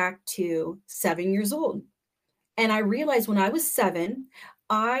me back to 7 years old. And I realized when I was 7,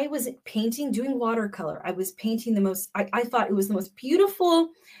 I was painting, doing watercolor. I was painting I thought it was the most beautiful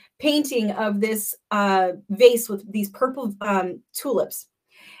painting of this vase with these purple tulips.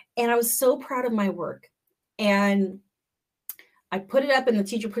 And I was so proud of my work. And I put it up, and the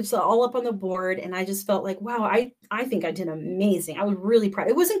teacher puts it all up on the board. And I just felt like, wow, I think I did amazing. I was really proud.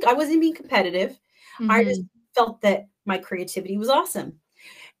 I wasn't being competitive. I just felt that my creativity was awesome.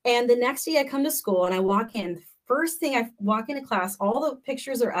 And the next day I come to school and I walk in. First thing, I walk into class, all the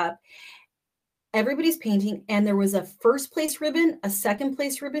pictures are up. Everybody's painting. And there was a first place ribbon, a second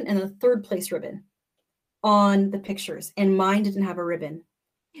place ribbon, and a third place ribbon on the pictures. And mine didn't have a ribbon.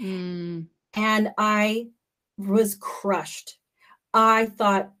 And I was crushed. I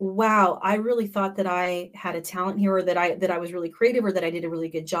thought, wow, I really thought that I had a talent here, or that I was really creative, or that I did a really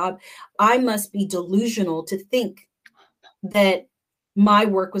good job. I must be delusional to think that my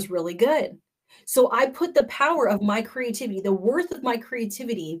work was really good. So I put the power of my creativity, the worth of my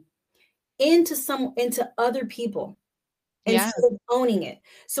creativity into other people instead of owning it.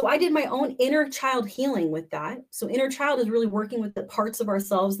 So I did my own inner child healing with that. So inner child is really working with the parts of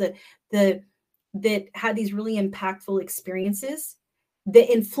ourselves that had these really impactful experiences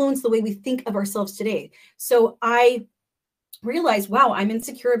that influence the way we think of ourselves today. So I realized, wow, I'm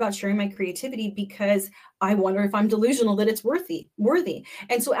insecure about sharing my creativity because I wonder if I'm delusional that it's worthy.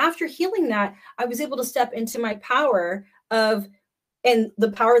 And so after healing that, I was able to step into my power and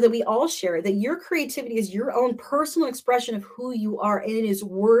the power that we all share, that your creativity is your own personal expression of who you are, and it is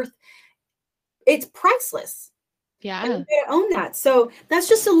it's priceless. Yeah. And you gotta own that. So that's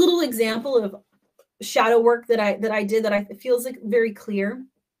just a little example of shadow work that I did that I feels like very clear.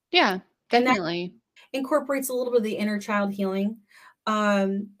 Yeah, definitely. Incorporates a little bit of the inner child healing.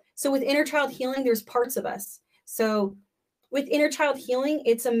 So with inner child healing, there's parts of us. So with inner child healing,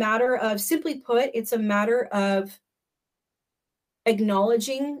 it's a matter of, simply put, it's a matter of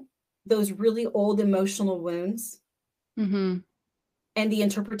acknowledging those really old emotional wounds and the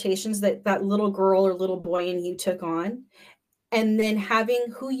interpretations that little girl or little boy in you took on, and then having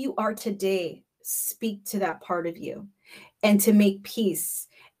who you are today speak to that part of you and to make peace.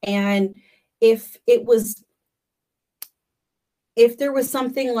 And if there was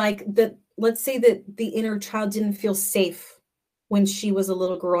something like that, let's say that the inner child didn't feel safe when she was a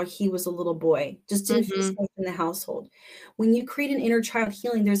little girl, he was a little boy, just didn't feel safe in the household. When you create an inner child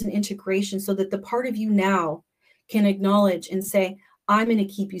healing, there's an integration so that the part of you now can acknowledge and say, I'm going to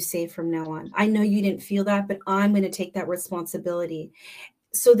keep you safe from now on. I know you didn't feel that, but I'm going to take that responsibility,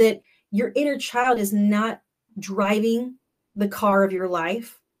 so that your inner child is not driving the car of your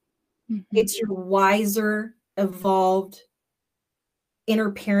life. It's your wiser, evolved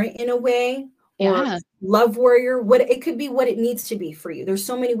inner parent in a way, or love warrior. What it could be, what it needs to be for you. There's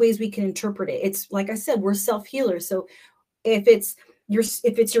so many ways we can interpret it. It's like I said, we're self-healers. So if it's your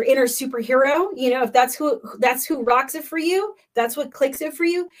inner superhero, if that's who rocks it for you, that's what clicks it for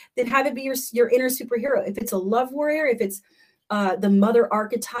you, then have it be your inner superhero. If it's a love warrior, if it's the mother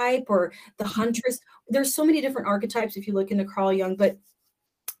archetype or the huntress, there's so many different archetypes if you look into Carl Jung, but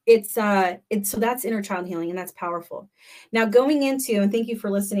it's so that's inner child healing, and that's powerful. Now going into, and thank you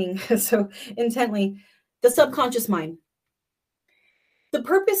for listening so intently, the subconscious mind. The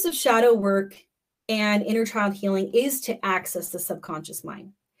purpose of shadow work and inner child healing is to access the subconscious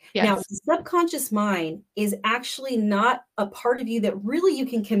mind. Yes. Now, the subconscious mind is actually not a part of you that really you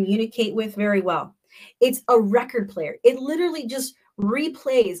can communicate with very well. It's a record player. It literally just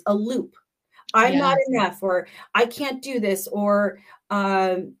replays a loop. I'm not enough, or I can't do this, or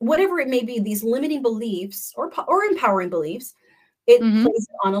whatever it may be, these limiting beliefs or empowering beliefs, it plays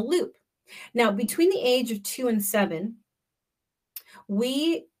on a loop. Now, between the age of 2 and 7,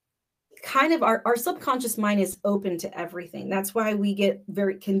 we kind of, our subconscious mind is open to everything. That's why we get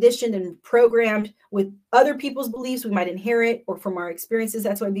very conditioned and programmed with other people's beliefs we might inherit or from our experiences.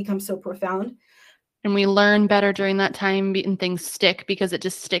 That's why it becomes so profound. And we learn better during that time, and things stick because it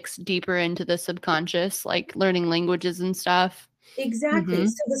just sticks deeper into the subconscious, like learning languages and stuff. Exactly. Mm-hmm.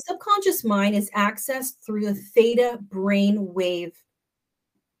 So the subconscious mind is accessed through the theta brainwave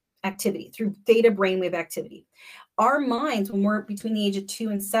activity, through theta brainwave activity. Our minds, when we're between the age of 2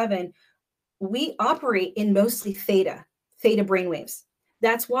 and 7, we operate in mostly theta brainwaves.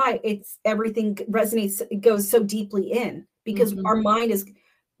 That's why it's everything resonates, it goes so deeply in, because Mm-hmm. our mind is,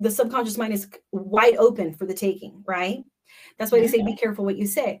 the subconscious mind is wide open for the taking, right? That's why they Yeah. say be careful what you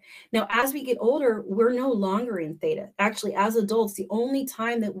say. Now, as we get older, we're no longer in theta. Actually, as adults, the only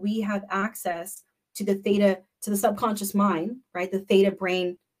time that we have access to the theta, to the subconscious mind, right, the theta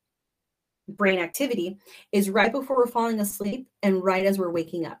brain activity, is right before we're falling asleep and right as we're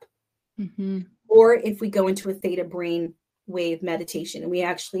waking up. Mm-hmm. Or if we go into a theta brain wave meditation and we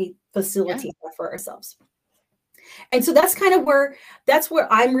actually Yeah. facilitate that for ourselves. And so that's kind of where, that's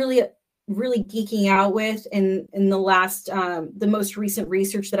where I'm really geeking out with in the last the most recent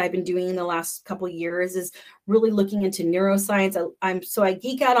research that I've been doing in the last couple of years is really looking into neuroscience. I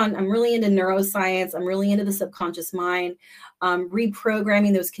geek out on, I'm really into neuroscience. I'm really into the subconscious mind,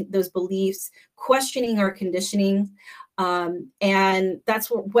 reprogramming those beliefs, questioning our conditioning. And that's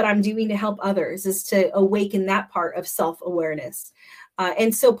what I'm doing to help others, is to awaken that part of self-awareness.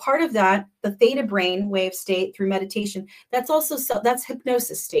 And so part of that, the theta brain wave state through meditation, that's also, that's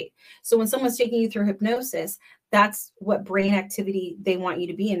hypnosis state. So when someone's taking you through hypnosis, that's what brain activity they want you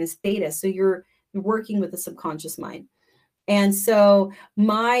to be in, is theta. So you're working with the subconscious mind. And so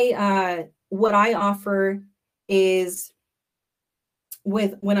what I offer is,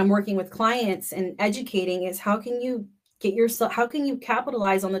 when I'm working with clients and educating, is how can you how can you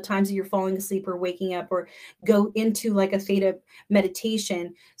capitalize on the times that you're falling asleep or waking up, or go into like a theta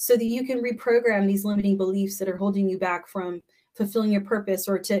meditation, so that you can reprogram these limiting beliefs that are holding you back from fulfilling your purpose,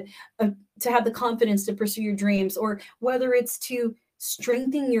 or to have the confidence to pursue your dreams, or whether it's to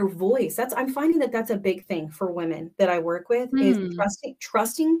strengthen your voice. I'm finding that that's a big thing for women that I work with, is Mm.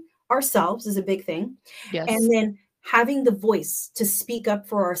 trusting ourselves is a big thing. Yes. And then having the voice to speak up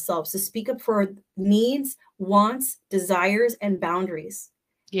for ourselves, to speak up for our needs, wants, desires, and boundaries.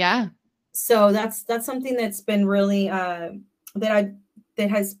 Yeah. So that's something that's been really that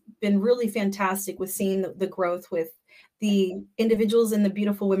has been really fantastic, with seeing the growth with the individuals and the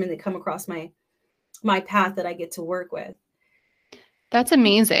beautiful women that come across my path that I get to work with. That's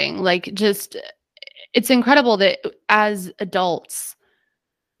amazing. Like, just, it's incredible that as adults,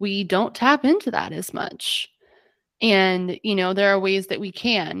 we don't tap into that as much. And, there are ways that we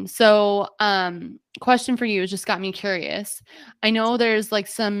can. So, question for you, just got me curious. I know there's like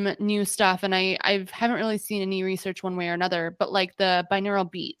some new stuff, and I haven't really seen any research one way or another, but like the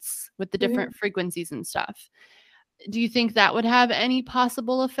binaural beats with the Mhm. different frequencies and stuff. Do you think that would have any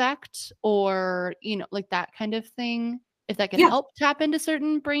possible effect, or, like that kind of thing? If that could Yeah, help tap into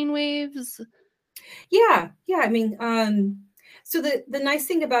certain brain waves? yeah. I mean, so the nice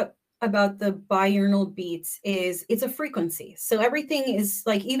thing about the binaural beats is it's a frequency. So everything is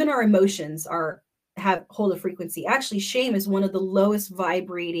like, even our emotions hold a frequency. Actually, shame is one of the lowest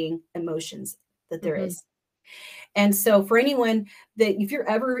vibrating emotions that there Mm-hmm. is. And so for anyone that, if you're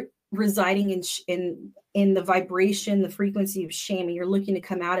ever residing in the vibration, the frequency of shame, and you're looking to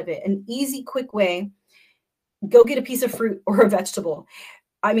come out of it, an easy, quick way, go get a piece of fruit or a vegetable.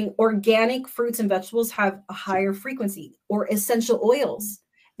 I mean, organic fruits and vegetables have a higher frequency, or essential oils.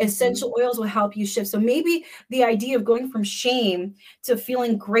 Mm-hmm. Essential oils will help you shift. So maybe the idea of going from shame to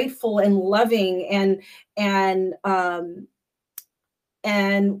feeling grateful and loving and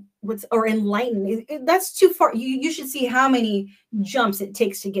or enlightened, that's too far. You should see how many jumps it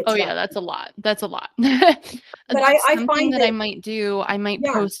takes to get Oh to yeah, that. that's a lot. That's a lot. But I Something find that I that, might do, I might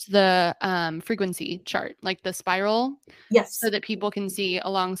yeah, post the frequency chart, like the spiral, so yes, that people can see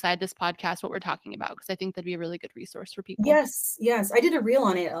alongside this podcast what we're talking about, because I think that'd be a really good resource for people. yes. I did a reel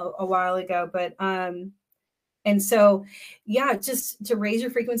on it a while ago, but and so, yeah, just to raise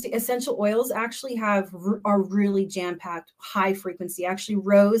your frequency, essential oils actually are really jam-packed, high frequency. Actually,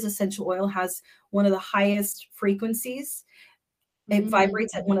 rose essential oil has one of the highest frequencies. It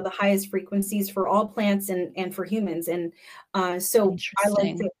vibrates at one Mm, of the highest frequencies for all plants and for humans. And so I like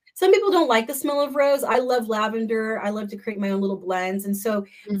interesting. to, some people don't like the smell of rose. I love lavender. I love to create my own little blends. And so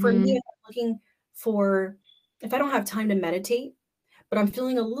for me, Mm-hmm. if I'm looking for, if I don't have time to meditate, but I'm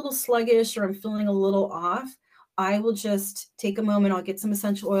feeling a little sluggish or I'm feeling a little off, I will just take a moment. I'll get some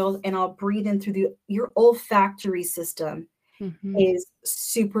essential oils and I'll breathe in through your olfactory system. Mm-hmm. Is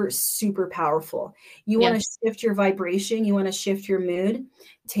super, super powerful. You want to Yes. shift your vibration, you want to shift your mood.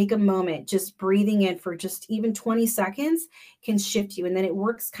 Take a moment, just breathing in for just even 20 seconds can shift you. And then it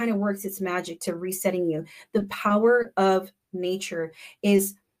kind of works its magic to resetting you. The power of nature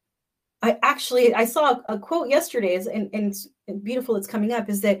is I saw a quote yesterday, and it's beautiful. It's coming up,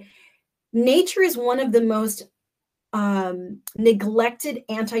 is that nature is one of the most neglected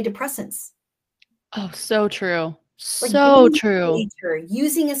antidepressants. Oh, so true. Like So being in true. nature,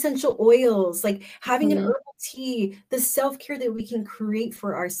 using essential oils, like having an Mhm. herbal tea, the self-care that we can create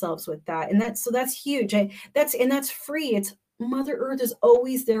for ourselves with that. And that's huge. That's free. It's Mother Earth is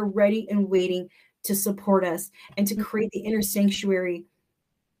always there ready and waiting to support us and to Mhm. create the inner sanctuary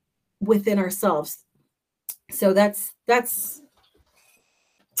within ourselves. So that's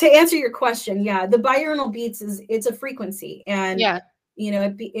to answer your question. Yeah, the binaural beats it's a frequency, and Yeah.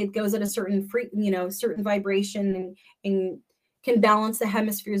 it goes at a certain certain vibration, and can balance the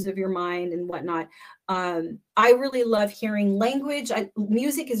hemispheres of your mind and whatnot. I really love hearing language.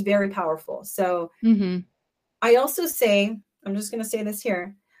 Music is very powerful. So Hmm. I also say, I'm just going to say this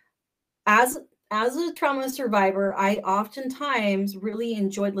here, as a trauma survivor, I oftentimes really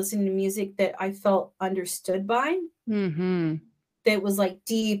enjoyed listening to music that I felt understood by, Hmm. that was like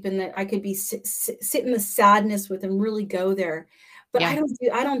deep, and that I could be sit in the sadness with and really go there. But Yeah.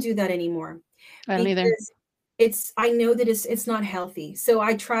 I don't do that anymore, I don't either. because I know that it's not healthy. So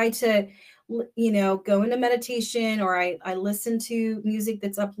I try to go into meditation, or I listen to music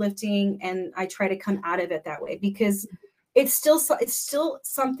that's uplifting, and I try to come out of it that way, because it's still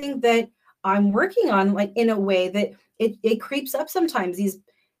something that I'm working on, like in a way that it creeps up sometimes, these,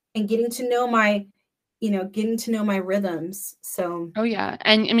 and getting to know my rhythms. So Oh yeah.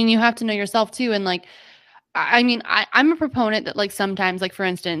 And I mean, you have to know yourself too. And like, I mean, I'm a proponent that like sometimes, like for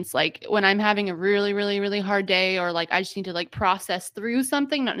instance, like when I'm having a really, really, really hard day, or like I just need to like process through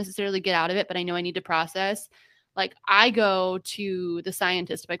something, not necessarily get out of it, but I know I need to process. Like I go to The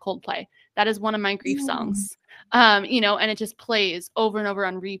Scientist by Coldplay. That is one of my grief mm, songs. And it just plays over and over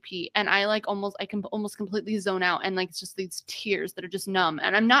on repeat. And I can almost completely zone out, and like it's just these tears that are just numb.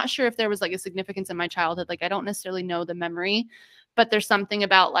 And I'm not sure if there was like a significance in my childhood. Like I don't necessarily know the memory, but there's something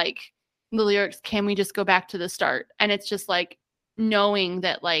about like the lyrics, can we just go back to the start? And it's just like knowing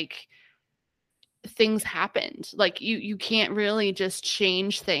that like things happened. Like you can't really just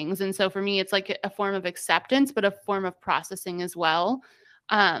change things. And so for me, it's like a form of acceptance, but a form of processing as well.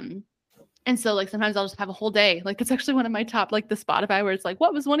 Um, and so like sometimes I'll just have a whole day. Like it's actually one of my top, like the Spotify where it's like,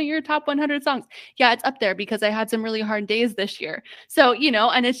 what was one of your top 100 songs? Yeah, it's up there because I had some really hard days this year. So,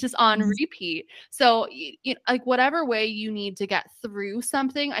 and it's just on repeat. So, like whatever way you need to get through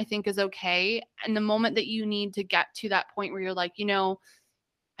something, I think is okay. And the moment that you need to get to that point where you're like,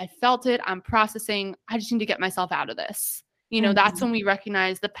 I felt it, I'm processing, I just need to get myself out of this. That's mhm, when we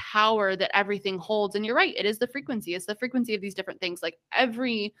recognize the power that everything holds. And you're right, it is the frequency. It's the frequency of these different things. Like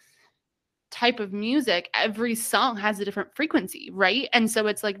every type of music, every song has a different frequency, right? And so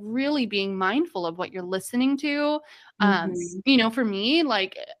it's like really being mindful of what you're listening to. mhm, For me,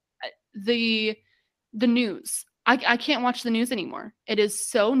 like the the news. I can't watch the news anymore. It is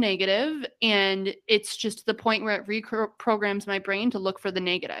so negative, and it's just to the point where it reprograms my brain to look for the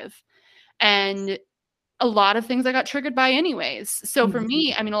negative. And a lot of things I got triggered by anyways. So for mhm.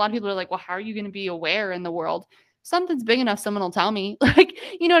 me, I mean, a lot of people are like, well, how are you going to be aware in the world? Something's big enough, someone will tell me. Like,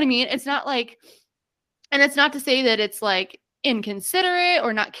 you know what I mean? It's not like, and it's not to say that it's like inconsiderate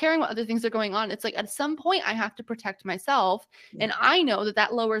or not caring what other things are going on. It's like at some point I have to protect myself. And Yeah. I know that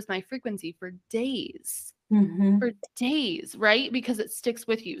that lowers my frequency Mhm. for days, right? Because it sticks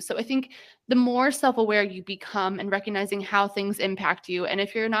with you. So I think the more self aware you become and recognizing how things impact you, and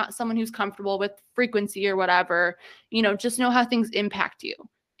if you're not someone who's comfortable with frequency or whatever, just know how things impact you,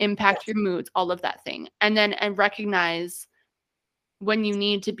 impact Yes. your moods, all of that thing. And recognize when you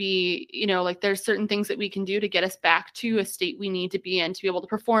need to be, like there's certain things that we can do to get us back to a state we need to be in to be able to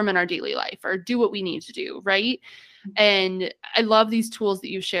perform in our daily life or do what we need to do, right? And I love these tools that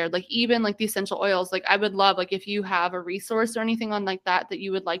you've shared, like even like the essential oils. Like I would love, like if you have a resource or anything on like that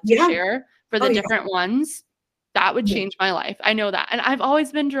you would like to Yeah. share for Oh, the yeah. different ones, that would Yeah. change my life. I know that. And I've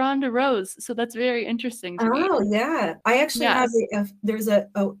always been drawn to rose. So that's very interesting to me. Oh, yeah. I actually have Yes. there's a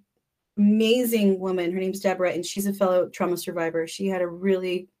amazing woman. Her name's Deborah, and she's a fellow trauma survivor. She's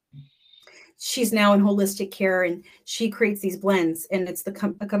now in holistic care, and she creates these blends, and it's a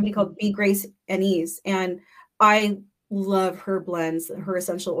company called Be Grace and Ease. And I love her blends, her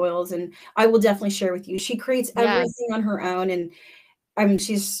essential oils, and I will definitely share with you. She creates Yeah. everything on her own, and I mean,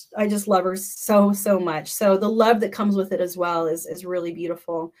 I just love her so, so much. So the love that comes with it as well is really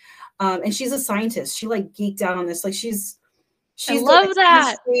beautiful. And she's a scientist. She like geeked out on this. Like I she's done love like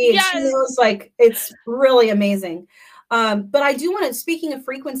that. chemistry, and she Yes. knows, like, it's really amazing. But I do want to, speaking of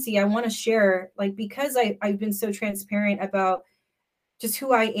frequency, I want to share, like, because I've been so transparent about just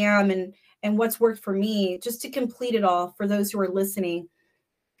who I am and what's worked for me, just to complete it all for those who are listening.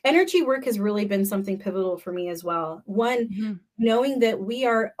 energy work has really been something pivotal for me as well. One, Mm-hmm. knowing that we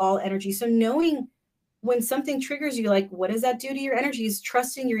are all energy. So knowing when something triggers you, like, what does that do to your energy? Is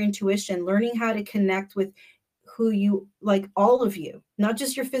trusting your intuition, learning how to connect with who you, like, all of you, not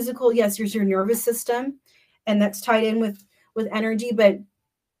just your physical. Yes, there's your nervous system, and that's tied in with energy. But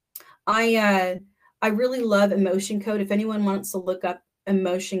I really love emotion code. If anyone wants to look up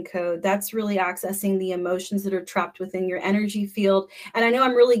emotion code, that's really accessing the emotions that are trapped within your energy field. And I know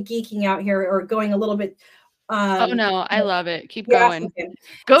I'm really geeking out here or going a little bit. Oh no, I love it. Keep Yeah. going. Okay.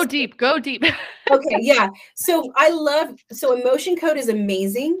 Go deep. Go deep. Okay, yeah. So emotion code is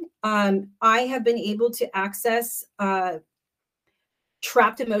amazing. I have been able to access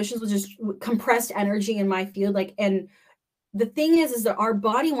trapped emotions, which is compressed energy in my field. Like, and the thing is that our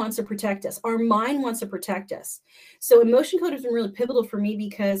body wants to protect us. Our mind wants to protect us. So emotion code has been really pivotal for me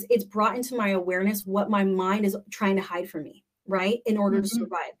because it's brought into my awareness what my mind is trying to hide from me, right? In order to Mm-hmm.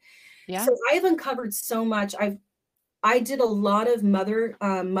 survive. Yeah. So I have uncovered so much. I did a lot of mother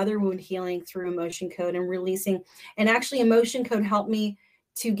wound healing through emotion code and releasing. And actually, emotion code helped me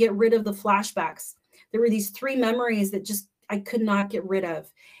to get rid of the flashbacks. There were these 3 memories that just I could not get rid of.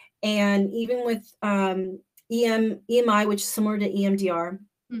 And even with EMI, which is similar to EMDR,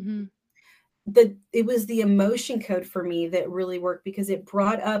 Mm-hmm. it was the emotion code for me that really worked because it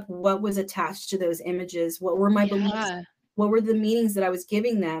brought up what was attached to those images, what were my beliefs, Yeah. what were the meanings that I was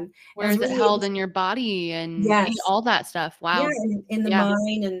giving them. And I Where was is it really able held to, in your body and yes, all that stuff? yeah, Wow. in the Yeah.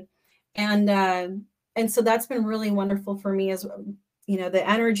 mind. And so that's been really wonderful for me as the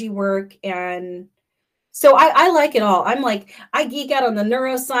energy work. And so I like it all. I'm like, I geek out on the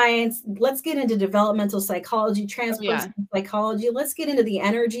neuroscience. Let's get into developmental psychology, Oh yeah. transpersonal psychology. Let's get into the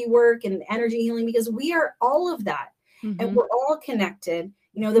energy work and energy healing, because we are all of that. And Mm-hmm. we're all connected,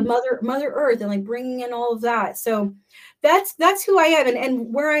 the Mm-hmm. mother earth, and like bringing in all of that. So that's who I am.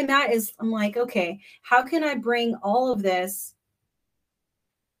 And where I'm at is I'm like, okay, how can I bring all of this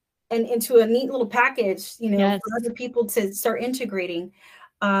and into a neat little package, Yes. for other people to start integrating.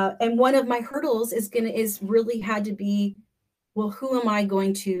 And one of my hurdles is really had to be, well, who am I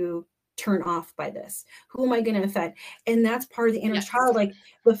going to turn off by this? Who am I going to offend? And that's part of the inner Yes. child, like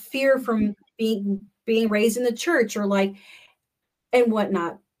the fear Mm-hmm. from being raised in the church or like, and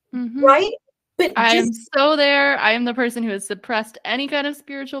whatnot. Mm-hmm. Right. But I am just, so there. I am the person who has suppressed any kind of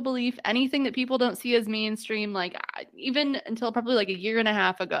spiritual belief, anything that people don't see as mainstream, like even until probably like a year and a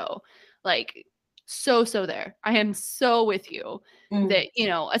half ago. Like, so there. I am so with you mm, that,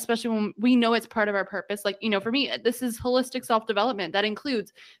 especially when we know it's part of our purpose. Like, for me, this is holistic self development that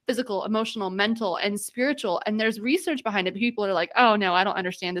includes physical, emotional, mental, and spiritual. And there's research behind it. People are like, oh, no, I don't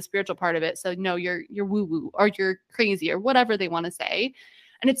understand the spiritual part of it. So, no, you're woo woo or you're crazy or whatever they want to say.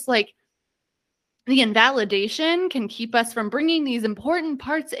 And it's like, the invalidation can keep us from bringing these important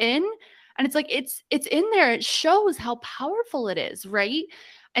parts in, and it's like it's in there. It shows how powerful it is, right?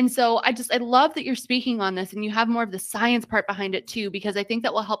 And so I love that you're speaking on this and you have more of the science part behind it too, because I think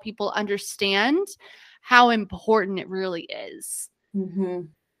that will help people understand how important it really is. mm-hmm,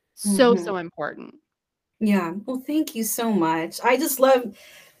 So mm-hmm. so important. Yeah. Well, thank you so much. I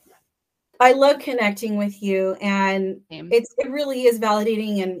love connecting with you, and Same. it really is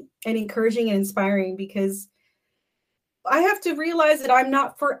validating and encouraging and inspiring, because I have to realize that I'm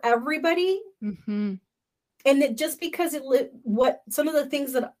not for everybody, Mm-hmm. and that just because what some of the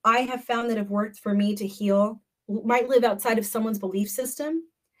things that I have found that have worked for me to heal might live outside of someone's belief system,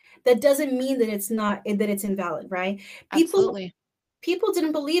 that doesn't mean that it's invalid, right? People Absolutely. people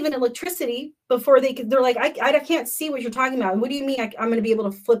didn't believe in electricity before they're like, I can't see what you're talking about. What do you mean I'm going to be able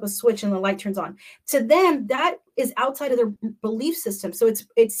to flip a switch and the light turns on? To them, that is outside of their belief system. So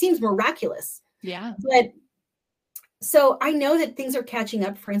it seems miraculous. Yeah. But so I know that things are catching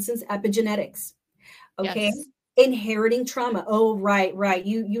up. For instance, epigenetics. Okay. Yes. Inheriting trauma. Oh, right.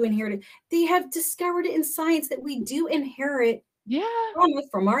 You inherited. They have discovered in science that we do inherit Yeah. trauma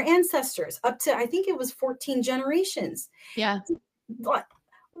from our ancestors up to, I think it was 14 generations. Yeah.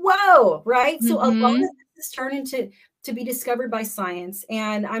 Whoa, right? So a lot of Mm-hmm. this is turning to be discovered by science.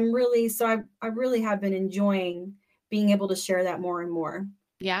 And I really have been enjoying being able to share that more and more.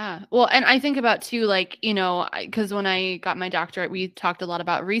 Yeah. Well, and I think about too, like, because when I got my doctorate, we talked a lot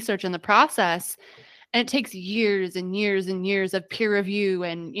about research in the process, and it takes years and years and years of peer review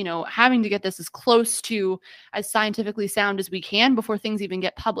and, having to get this as close to as scientifically sound as we can before things even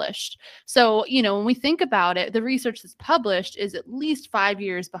get published. So, when we think about it, the research that's published is at least 5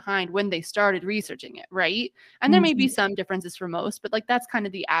 years behind when they started researching it, right? And there may be Mhm. some differences for most, but like that's kind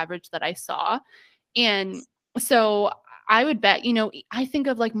of the average that I saw. And so I would bet, I think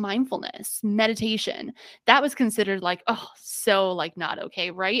of like mindfulness, meditation, that was considered like, oh, so like not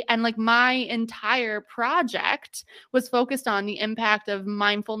okay, right? And like my entire project was focused on the impact of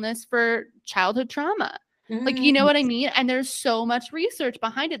mindfulness for childhood trauma. Like, you know what I mean? And there's so much research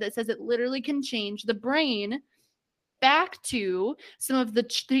behind it that says it literally can change the brain back to some of the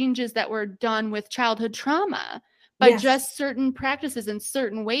changes that were done with childhood trauma by just certain practices in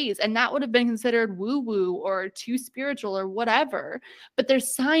certain ways. And that would have been considered woo-woo or too spiritual or whatever. But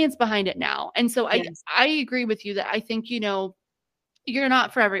there's science behind it now. And so I agree with you that I think, you're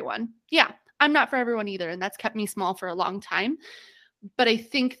not for everyone. Yeah, I'm not for everyone either. And that's kept me small for a long time. But I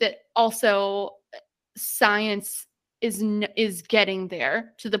think that also science is getting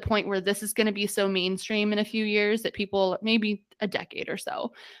there to the point where this is going to be so mainstream in a few years that people, maybe a decade or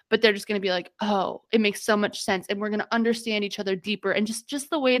so, but they're just going to be like, oh, it makes so much sense, and we're going to understand each other deeper. And just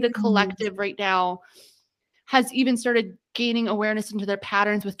the way the collective right now has even started gaining awareness into their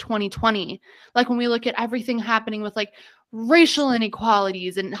patterns with 2020. Like when we look at everything happening with like racial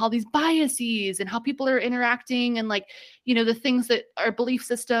inequalities and how these biases and how people are interacting, and like, the things that are belief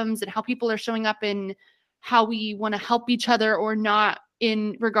systems and how people are showing up in how we want to help each other or not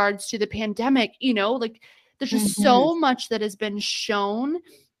in regards to the pandemic, like there's just so much that has been shown,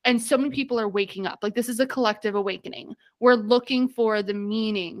 and so many people are waking up. Like this is a collective awakening. We're looking for the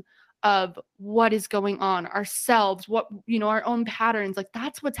meaning of what is going on ourselves, what, our own patterns. Like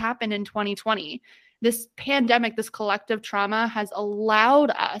that's what's happened in 2020. This pandemic, this collective trauma has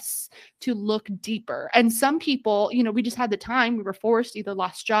allowed us to look deeper. And some people, we just had the time, we were forced, either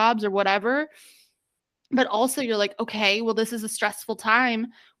lost jobs or whatever. But also you're like, okay, well, this is a stressful time.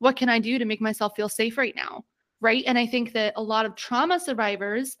 What can I do to make myself feel safe right now? Right. And I think that a lot of trauma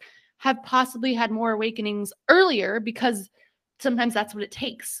survivors have possibly had more awakenings earlier because sometimes that's what it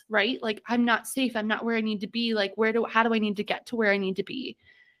takes, right? Like, I'm not safe. I'm not where I need to be. Like, how do I need to get to where I need to be?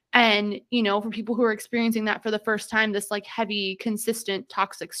 And, for people who are experiencing that for the first time, this like heavy, consistent,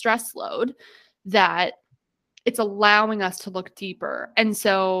 toxic stress load, that it's allowing us to look deeper. And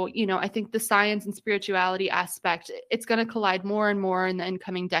so, I think the science and spirituality aspect, it's going to collide more and more in the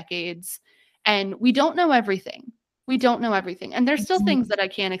incoming decades. And we don't know everything. We don't know everything. And there's still things that I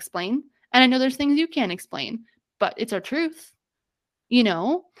can't explain. And I know there's things you can't explain, but it's our truth,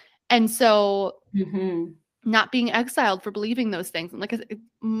 And so not being exiled for believing those things. And like I said,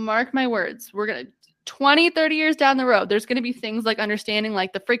 mark my words, we're going to 20, 30 years down the road, there's going to be things like understanding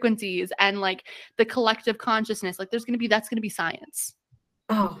like the frequencies and like the collective consciousness. Like that's going to be science.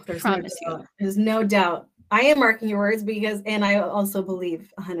 Oh, there's no doubt. There's no doubt. I am marking your words and I also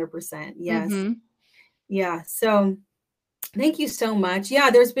believe 100%. Yes. Yeah. So thank you so much. Yeah.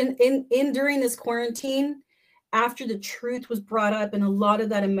 There's been during this quarantine, after the truth was brought up and a lot of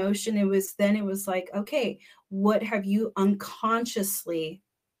that emotion, it was like, okay, what have you unconsciously,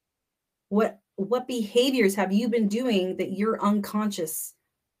 what behaviors have you been doing that you're unconscious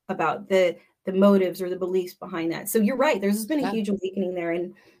about, the motives or the beliefs behind that? So you're right. There's been a huge awakening there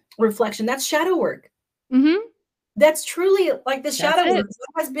and reflection. That's shadow work. That's truly like the shadow work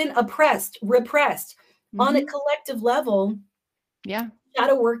has been repressed on a collective level. Yeah.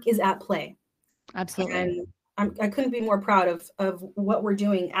 Shadow work is at play. Absolutely. And I couldn't be more proud of what we're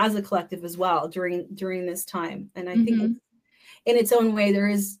doing as a collective as well during this time. And I think in its own way, there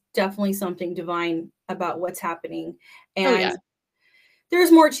is definitely something divine about what's happening. And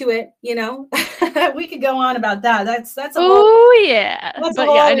there's more to it, we could go on about that. That's a whole,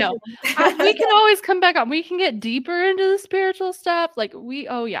 I know. We can always come back on. We can get deeper into the spiritual stuff. Like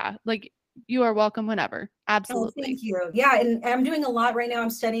like you are welcome whenever. Absolutely. Oh, thank you. Yeah. And I'm doing a lot right now. I'm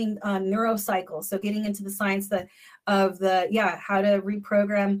studying neurocycle. So getting into the science of how to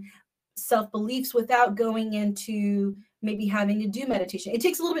reprogram self-beliefs without going into maybe having to do meditation. It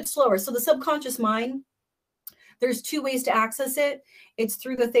takes a little bit slower. So the subconscious mind, there's two ways to access it. It's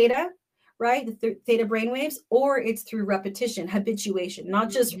through the theta, right? The theta brainwaves, or it's through repetition, habituation,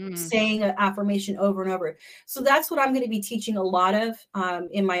 not just saying an affirmation over and over. So that's what I'm going to be teaching a lot of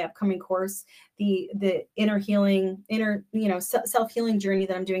in my upcoming course, the inner healing, self-healing journey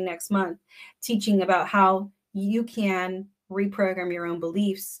that I'm doing next month, teaching about how you can reprogram your own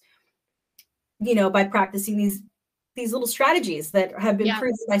beliefs, by practicing these little strategies that have been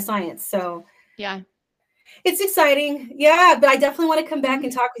proven by science. So it's exciting. Yeah, but I definitely want to come back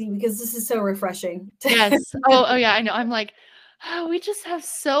and talk with you because this is so refreshing. Yes. Oh yeah, I know. I'm like, we just have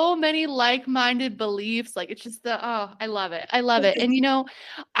so many like-minded beliefs. Like it's just I love it. I love it. And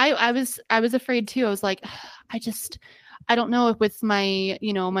I was afraid too. I was like, I don't know if with my,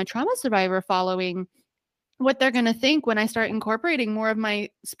 my trauma survivor following, what they're going to think when I start incorporating more of my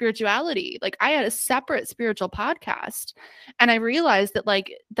spirituality. Like, I had a separate spiritual podcast, and I realized that,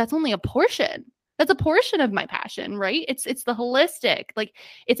 like, that's only a portion. That's a portion of my passion, right? It's the holistic, like,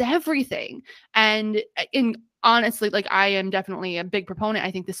 it's everything. And honestly, like, I am definitely a big proponent.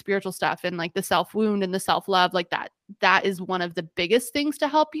 I think the spiritual stuff and like the self-wound and the self-love, like that is one of the biggest things to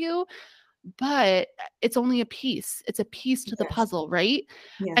help you. But it's only a piece. It's a piece to the Yes. puzzle, right?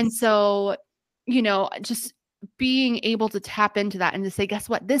 And Yes. so, just being able to tap into that and to say, guess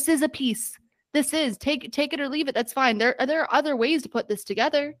what? This is a piece. This is take it or leave it. That's fine. There are other ways to put this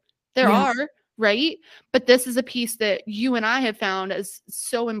together. There Yes. are, right? But this is a piece that you and I have found as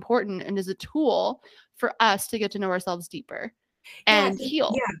so important and as a tool for us to get to know ourselves deeper and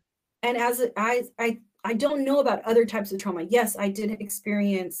heal. Yeah. And I don't know about other types of trauma. Yes, I did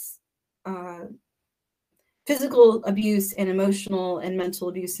experience physical abuse and emotional and mental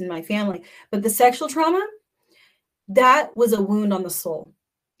abuse in my family, but the sexual trauma, that was a wound on the soul.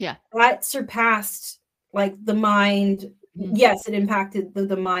 Yeah. That surpassed like the mind. Mm-hmm. Yes, it impacted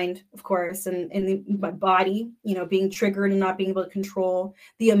the mind, of course, and my body, being triggered and not being able to control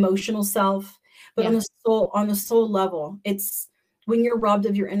the emotional self. But on the soul level, it's when you're robbed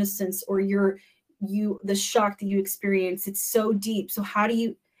of your innocence or the shock that you experience, it's so deep. So how do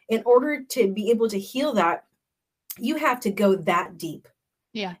you, in order to be able to heal that, you have to go that deep.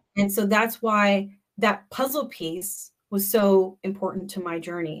 Yeah. And so that's why that puzzle piece was so important to my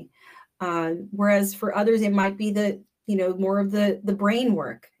journey. Whereas for others, it might be more of the brain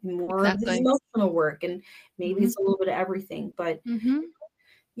work, more of the emotional work, and maybe it's a little bit of everything. But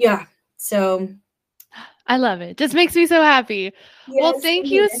yeah, so I love it. Just makes me so happy. Yes, well, thank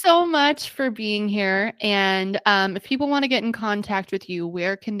you so much for being here. And if people want to get in contact with you,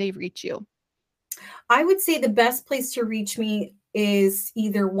 where can they reach you? I would say the best place to reach me is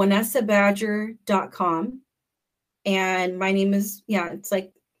either wannessabadger.com. And my name is, it's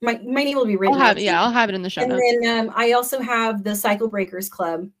like, my name will be written. I'll have it in the show notes. And then I also have the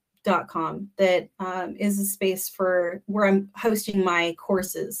cyclebreakersclub.com that is a space for where I'm hosting my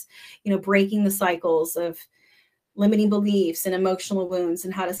courses, breaking the cycles of limiting beliefs and emotional wounds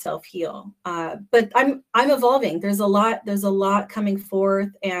and how to self-heal. But I'm evolving. There's a lot coming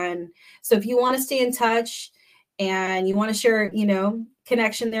forth. And so if you want to stay in touch and you want to share,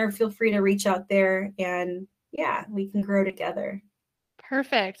 connection there, feel free to reach out there, and we can grow together.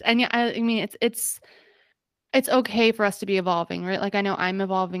 Perfect. And I mean, it's okay for us to be evolving, right? Like, I know I'm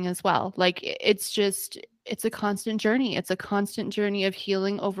evolving as well. Like, it's a constant journey. It's a constant journey of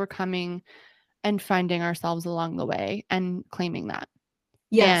healing, overcoming, and finding ourselves along the way and claiming that.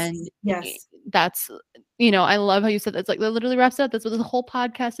 Yes. And yes. That's, I love how you said that. It's like, that literally wraps up. That's what this whole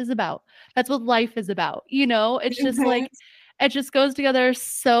podcast is about. That's what life is about. It's just like, it just goes together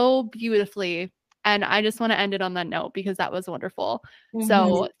so beautifully. And I just want to end it on that note because that was wonderful.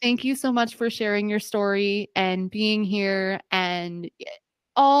 So thank you so much for sharing your story and being here and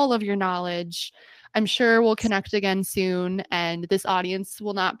all of your knowledge. I'm sure we'll connect again soon, and this audience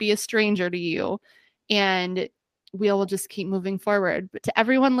will not be a stranger to you. And we'll just keep moving forward. But to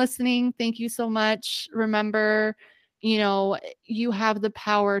everyone listening, thank you so much. Remember, you have the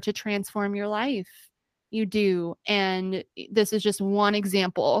power to transform your life. You do. And this is just one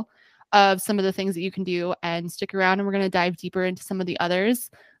example of some of the things that you can do, and stick around and we're going to dive deeper into some of the others.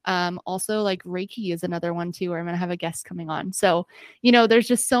 Also, like, Reiki is another one too, where I'm going to have a guest coming on. So, there's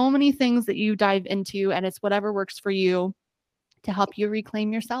just so many things that you dive into, and it's whatever works for you to help you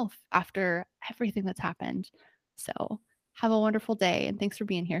reclaim yourself after everything that's happened. So have a wonderful day, and thanks for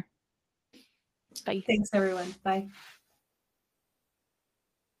being here. Bye. Thanks, everyone. Bye.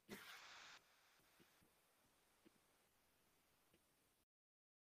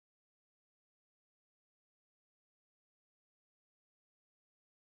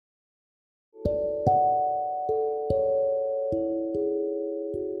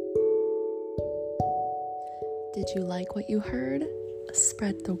 Did you like what you heard?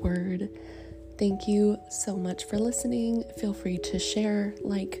 Spread the word. Thank you so much for listening. Feel free to share,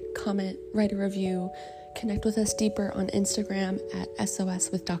 like, comment, write a review. Connect with us deeper on Instagram at SOS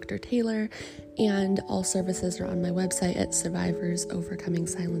with Dr. Taylor, and all services are on my website at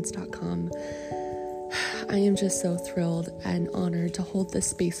survivorsovercomingsilence.com. I am just so thrilled and honored to hold this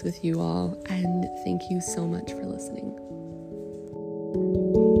space with you all, and thank you so much for listening.